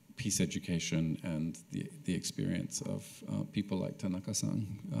peace education and the experience of people like Tanaka-san.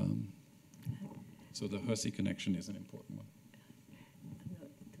 So the Hersey connection is an important one.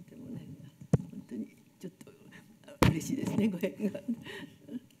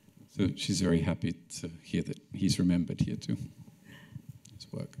 So she's very happy to hear that he's remembered here too,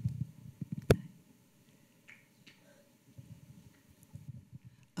 his work.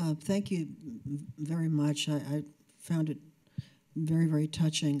 Thank you very much. I found it very, very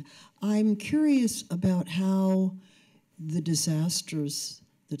touching. I'm curious about how the disasters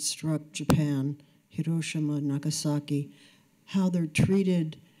that struck Japan, Hiroshima, Nagasaki, how they're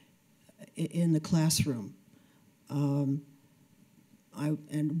treated in the classroom. And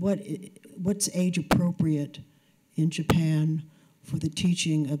what's age appropriate in Japan for the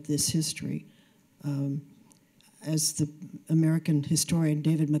teaching of this history? As the American historian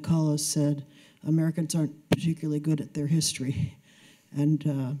David McCullough said, Americans aren't particularly good at their history.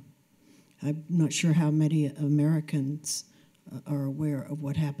 And I'm not sure how many Americans are aware of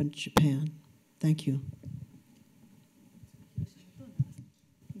what happened to Japan. Thank you.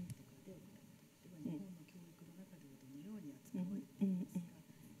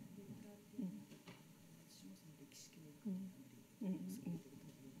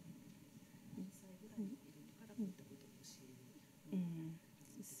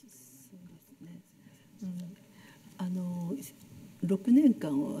うん、6年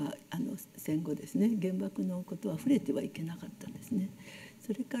間は戦後ですね、原爆のことは触れてはいけなかったんですね。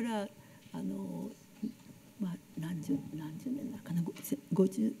それから何十年だかな、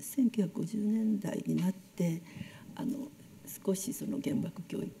1950年代になって少しその原爆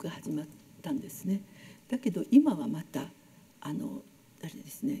教育が始まったんですね。だけど今はまたで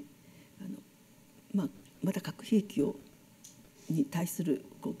すね、また核兵器に対する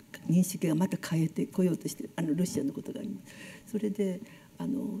認識がまた変えてこようとしてロシアのことがあります。それで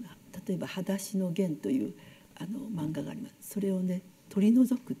例えば「裸足の弦」という漫画があります。それをね取り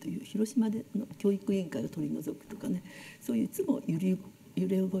除くという広島での教育委員会が取り除くとかね、そういういつも揺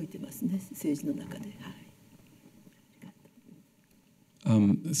れ動いてますね、政治の中で。はい。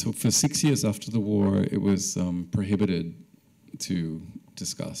So for 6 years after the war, it was prohibited to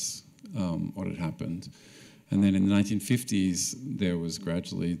discuss what had happened. And then in the 1950s, there was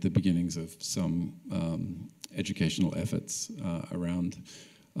gradually the beginnings of some educational efforts around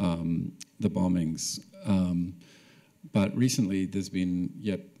the bombings. But recently, there's been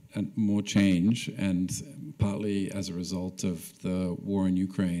yet more change, and partly as a result of the war in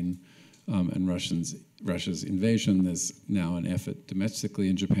Ukraine and Russia's invasion, there's now an effort domestically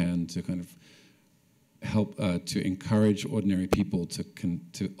in Japan to kind of help to encourage ordinary people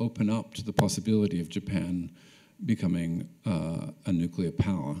to open up to the possibility of Japan becoming a nuclear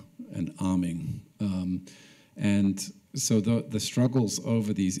power and arming. And so the struggles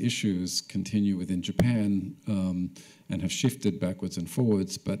over these issues continue within Japan and have shifted backwards and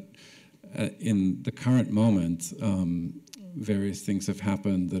forwards, but in the current moment, various things have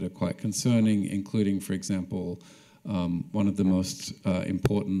happened that are quite concerning, including, for example, one of the most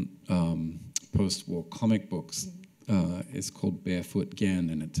important post-war comic books is called Barefoot Gen,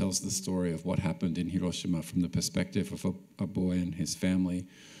 and it tells the story of what happened in Hiroshima from the perspective of a boy and his family.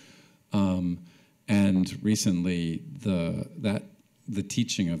 And recently, the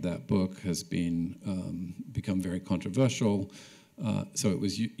teaching of that book has become very controversial. So it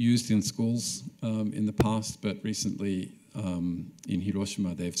was used in schools in the past, but recently in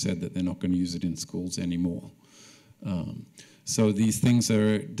Hiroshima, they've said that they're not going to use it in schools anymore. So these things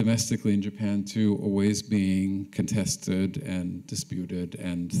are domestically in Japan too, always being contested and disputed,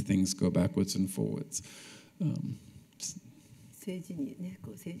 and things go backwards and forwards. 政治にね、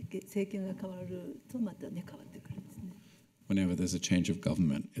こう政権が変わるとまたね変わってくるんですね。Whenever there's a change of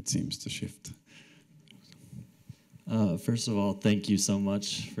government, it seems to shift. First of all, thank you so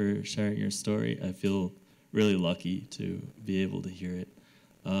much for sharing your story. I feel really lucky to be able to hear it.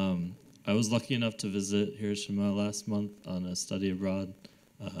 I was lucky enough to visit Hiroshima last month on a study abroad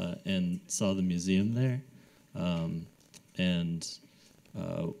and saw the museum there, and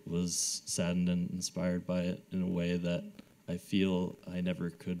was saddened and inspired by it in a way that I feel I never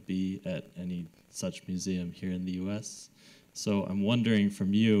could be at any such museum here in the U.S. So I'm wondering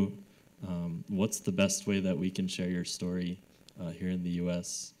from you, what's the best way that we can share your story here in the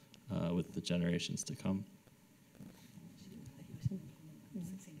U.S. With the generations to come?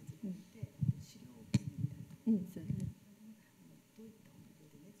 Mm.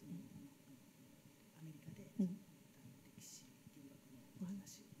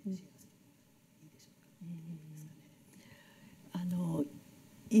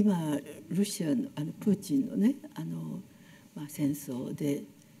 今ロシアのプーチンのね戦争で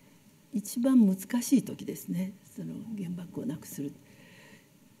一番難しい時ですね。その原爆をなくする。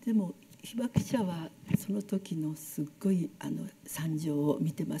でも被爆者はその時のすっごい惨状を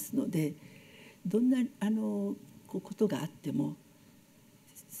見てますので、どんなことがあっても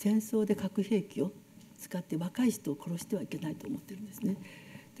戦争で核兵器を使って若い人を殺してはいけないと思ってるんですね。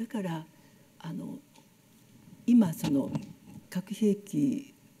だから今その核兵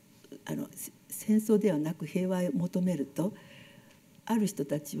器戦争ではなく平和を求めると、ある人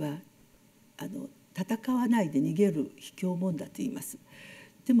たちは戦わないで逃げる卑怯者だと言います。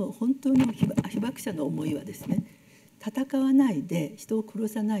でも本当の被爆者の思いはですね、戦わないで人を殺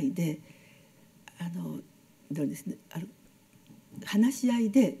さないでどうですね、話し合い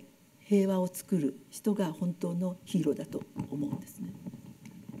で平和を作る人が本当のヒーローだと思うんですね。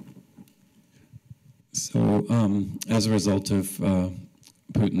So, as a result of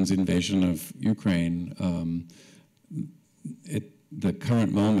Putin's invasion of Ukraine, the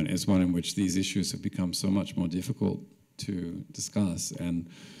current moment is one in which these issues have become so much more difficult to discuss. And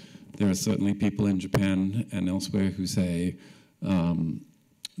there are certainly people in Japan and elsewhere who say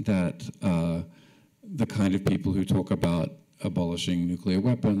that the kind of people who talk about abolishing nuclear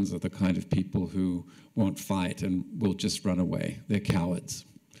weapons are the kind of people who won't fight and will just run away. They're cowards.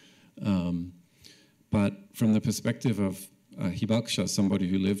 But from the perspective of Hibakusha, somebody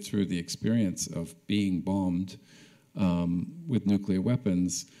who lived through the experience of being bombed with nuclear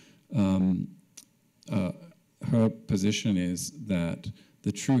weapons, her position is that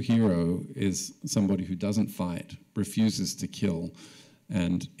the true hero is somebody who doesn't fight, refuses to kill,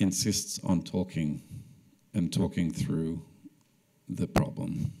 and insists on talking and talking through the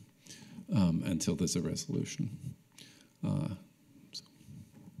problem until there's a resolution.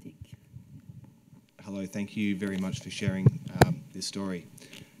 Hello, thank you very much for sharing this story.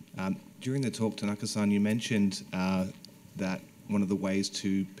 During the talk, Tanaka-san, you mentioned that one of the ways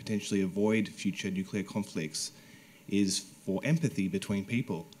to potentially avoid future nuclear conflicts is for empathy between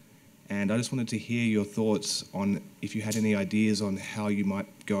people. And I just wanted to hear your thoughts on if you had any ideas on how you might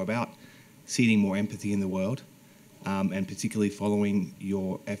go about seeding more empathy in the world, and particularly following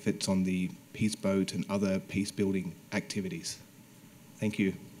your efforts on the peace boat and other peace building activities. Thank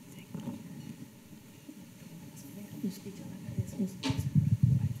you.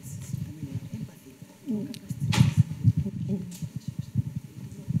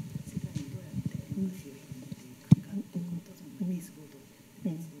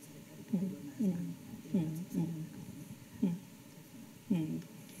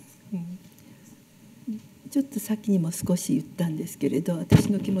 ちょっと先にも少し言ったんですけれど、私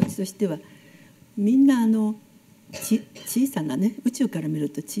の気持ちとしてはみんな小さなね、宇宙から見る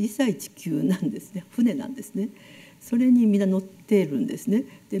と小さい地球なんですね、船なんですね。それにみんな乗っているんですね。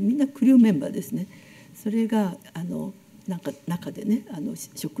でみんなクルーメンバーですね。それが中でね、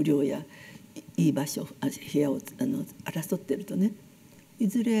食料やいい場所、部屋を争ってるとね、い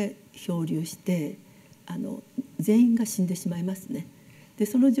ずれ漂流して全員が死んでしまいますね。で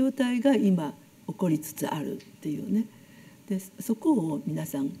その状態が今起こりつつあるっていうね。でそこを皆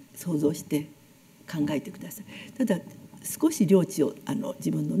さん想像して考えてください。ただ少し領地を自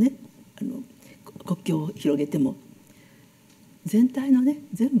分のね国境を広げても全体のね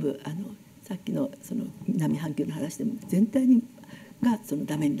全部さっきのその南半球の話でも全体が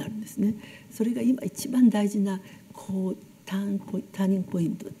ダメになるんですね。それが今一番大事なターニングポイ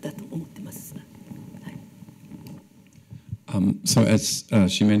ントだと思ってます。So as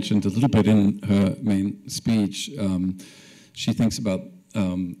she mentioned a little bit in her main speech, she thinks about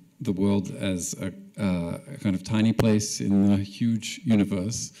the world as a kind of tiny place in the huge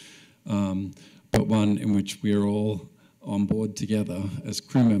universe, but one in which we are all on board together as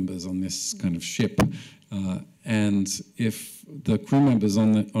crew members on this kind of ship. And if the crew members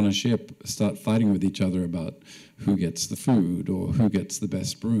on a ship start fighting with each other about who gets the food or who gets the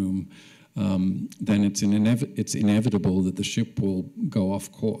best room, then it's inevitable that the ship will go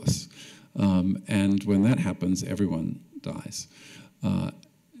off course. And when that happens, everyone dies.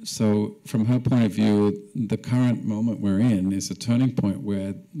 So from her point of view, the current moment we're in is a turning point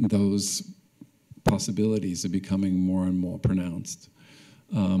where those possibilities are becoming more and more pronounced.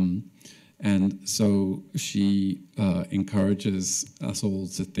 And so she encourages us all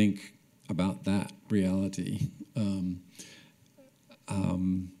to think about that reality.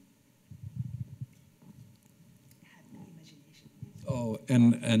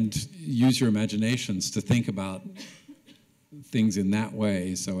 And use your imaginations to think about things in that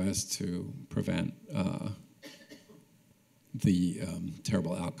way so as to prevent the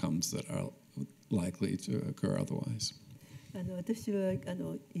terrible outcomes that are likely to occur otherwise. 私はイ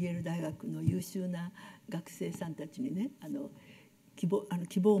ェール大学の優秀な学生さんたちにね希望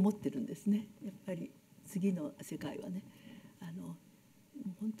を持ってるんですね。やっぱり次の世界はね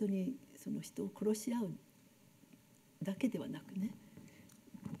本当にその人を殺し合うだけではなくね、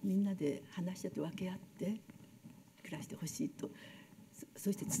みんなで話し合って分け合って暮らしてほしいと、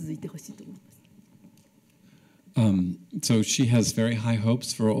そして続いてほしいと思います。So she has very high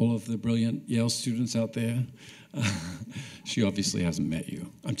hopes for all of the brilliant Yale students out there. She obviously hasn't met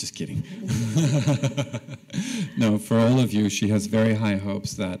you. I'm just kidding. No, for all of you, she has very high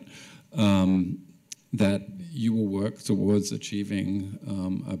hopes that that you will work towards achieving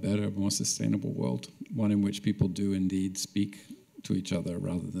a better, more sustainable world, one in which people do indeed speak to each other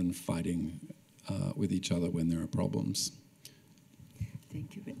rather than fighting with each other when there are problems.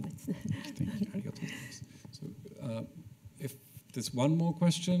 Thank you very much. Thank you. So, if there's one more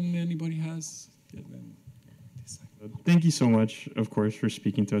question anybody has, yeah, then. Thank you so much, of course, for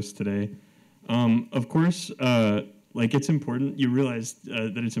speaking to us today. Of course, like it's important, you realize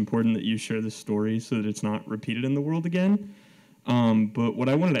that it's important that you share this story so that it's not repeated in the world again. But what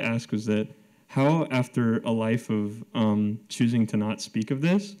I wanted to ask was that how, after a life of choosing to not speak of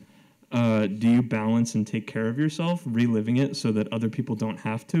this, do you balance and take care of yourself, reliving it so that other people don't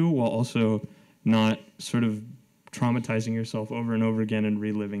have to, while also not sort of traumatizing yourself over and over again and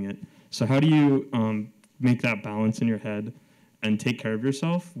reliving it? So how do you make that balance in your head and take care of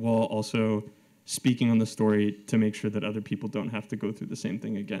yourself while also speaking on the story to make sure that other people don't have to go through the same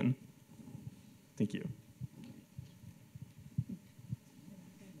thing again? Thank you.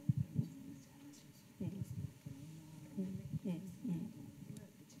 Mm-hmm.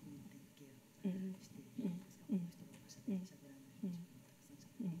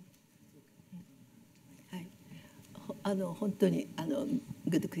 本当に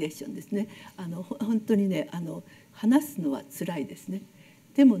グッドクエスチョンですね。本当にね話すのは辛いですね。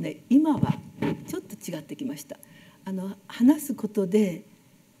でもね今はちょっと違ってきました。話すことで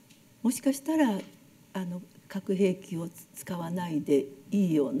もしかしたら核兵器を使わないでい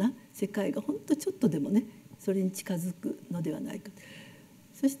いような世界が本当ちょっとでもねそれに近づくのではないか。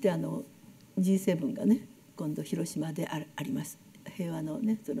そしてG7がね今度広島であります。平和の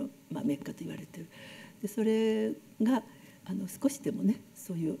ねその、メッカと言われてる。でそれが少しでもね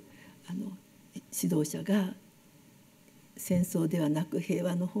そういう指導者が戦争ではなく平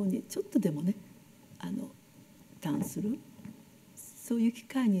和の方にちょっとでもねターンする、そういう機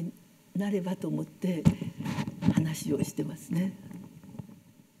会になればと思って話をしてますね。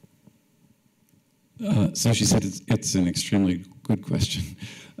So she said it's an extremely good question,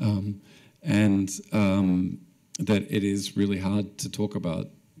 and that it is really hard to talk about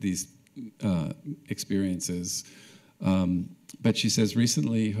these experiences. But she says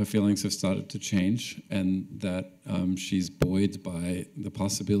recently her feelings have started to change, and that she's buoyed by the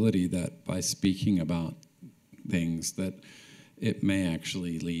possibility that by speaking about things that it may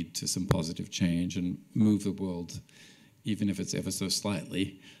actually lead to some positive change and move the world, even if it's ever so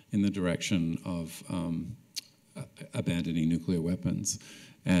slightly, in the direction of abandoning nuclear weapons.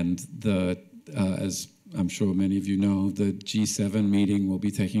 And as I'm sure many of you know, the G7 meeting will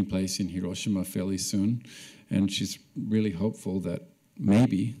be taking place in Hiroshima fairly soon. And she's really hopeful that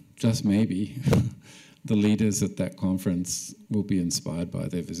maybe, just maybe, the leaders at that conference will be inspired by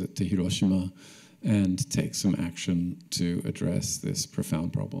their visit to Hiroshima and take some action to address this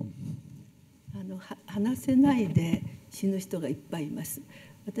profound problem. 話せないで死ぬ人がいっぱいいます。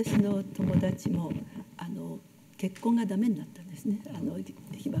私の友達も結婚がダメになったんですね。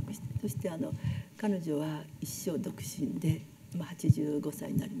被爆して、そして彼女は一生独身で、85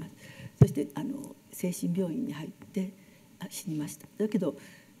歳になります。そして精神病院に入って死にました。だけど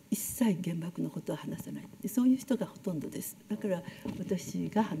一切原爆のことは話さない。でそういう人がほとんどです。だから私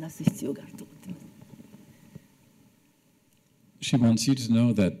が話す必要があると思っています。She wants you to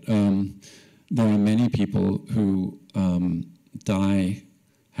know that there are many people who die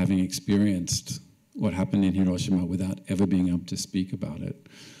having experienced what happened in Hiroshima without ever being able to speak about it.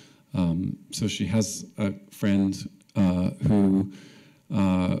 So she has a friend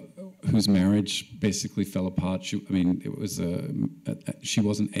whose marriage basically fell apart. She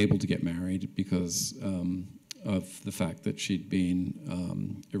wasn't able to get married because of the fact that she'd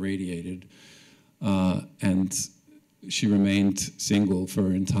been irradiated, and she remained single for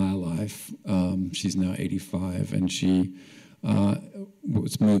her entire life. She's now 85, and she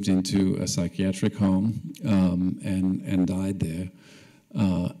was moved into a psychiatric home and died there.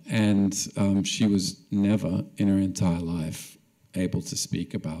 And she was never in her entire life able to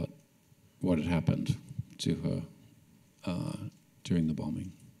speak about what had happened to her during the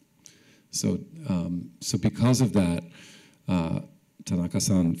bombing. So because of that,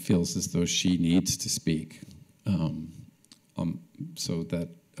 Tanaka-san feels as though she needs to speak so that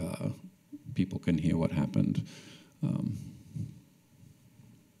people can hear what happened.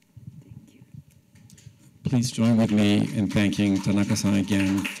 Please join with me in thanking Tanaka-san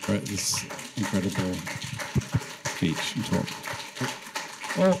again for this incredible speech and talk.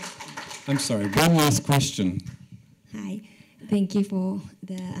 Oh, I'm sorry, one last question. Hi, thank you for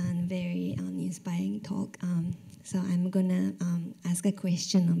the very inspiring talk. So I'm gonna ask a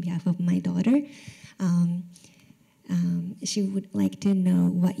question on behalf of my daughter. She would like to know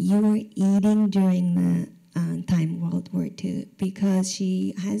what you were eating during the time World War II, because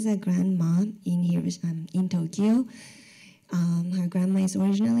she has a grandma in Tokyo. Her grandma is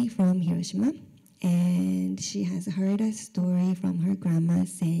originally from Hiroshima, and she has heard a story from her grandma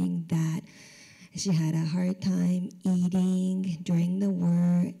saying that she had a hard time eating during the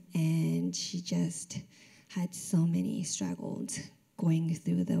war, and she just had so many struggles going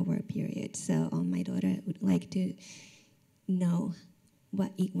through the war period. So my daughter would like to know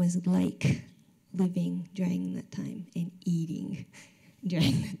what it was like living during that time and eating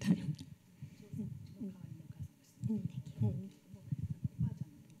during that time.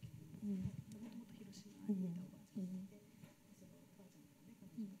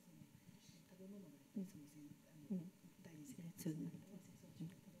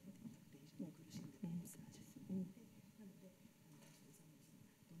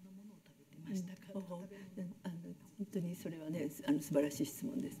本当にそれはね素晴らしい質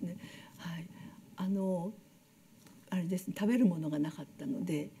問ですね。はい、あれですね、食べるものがなかったの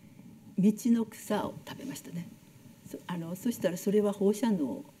で道の草を食べましたね。そしたらそれは放射能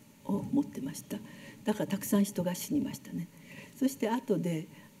を持ってました。だからたくさん人が死にましたね。そして後で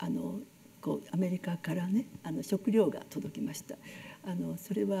アメリカからね食料が届きました。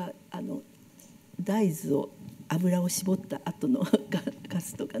それは大豆を油を絞った後のガ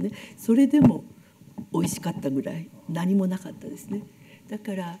スとかね、それでも美味しかったぐらい何もなかったですね。だ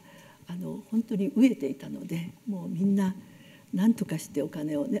から本当に飢えていたので、もうみんな何とかしてお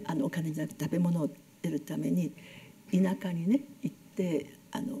金をね、お金じゃなくて食べ物を得るために田舎にね行って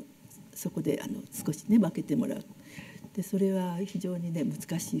そこで少しね分けてもらう。でそれは非常にね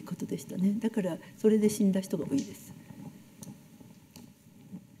難しいことでしたね。だからそれで死んだ人が多いです。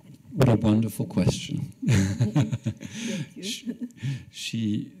What a wonderful question. Thank you.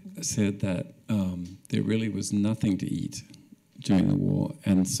 She said that there really was nothing to eat during the war,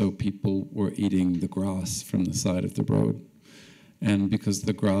 and so people were eating the grass from the side of the road. And because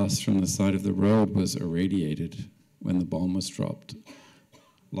the grass from the side of the road was irradiated when the bomb was dropped,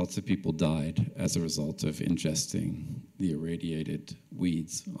 lots of people died as a result of ingesting the irradiated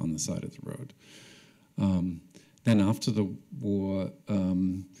weeds on the side of the road. Then after the war,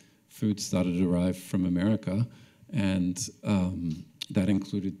 food started to arrive from America, and that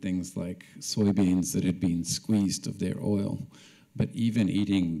included things like soybeans that had been squeezed of their oil. But even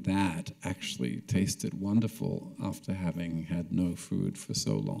eating that actually tasted wonderful after having had no food for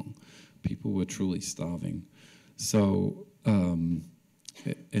so long. People were truly starving. So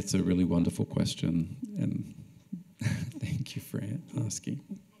it's a really wonderful question, and thank you for asking.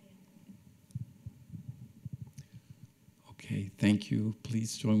 Okay, thank you.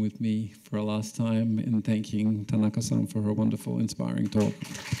 Please join with me for a last time in thanking Tanaka-san for her wonderful, inspiring talk.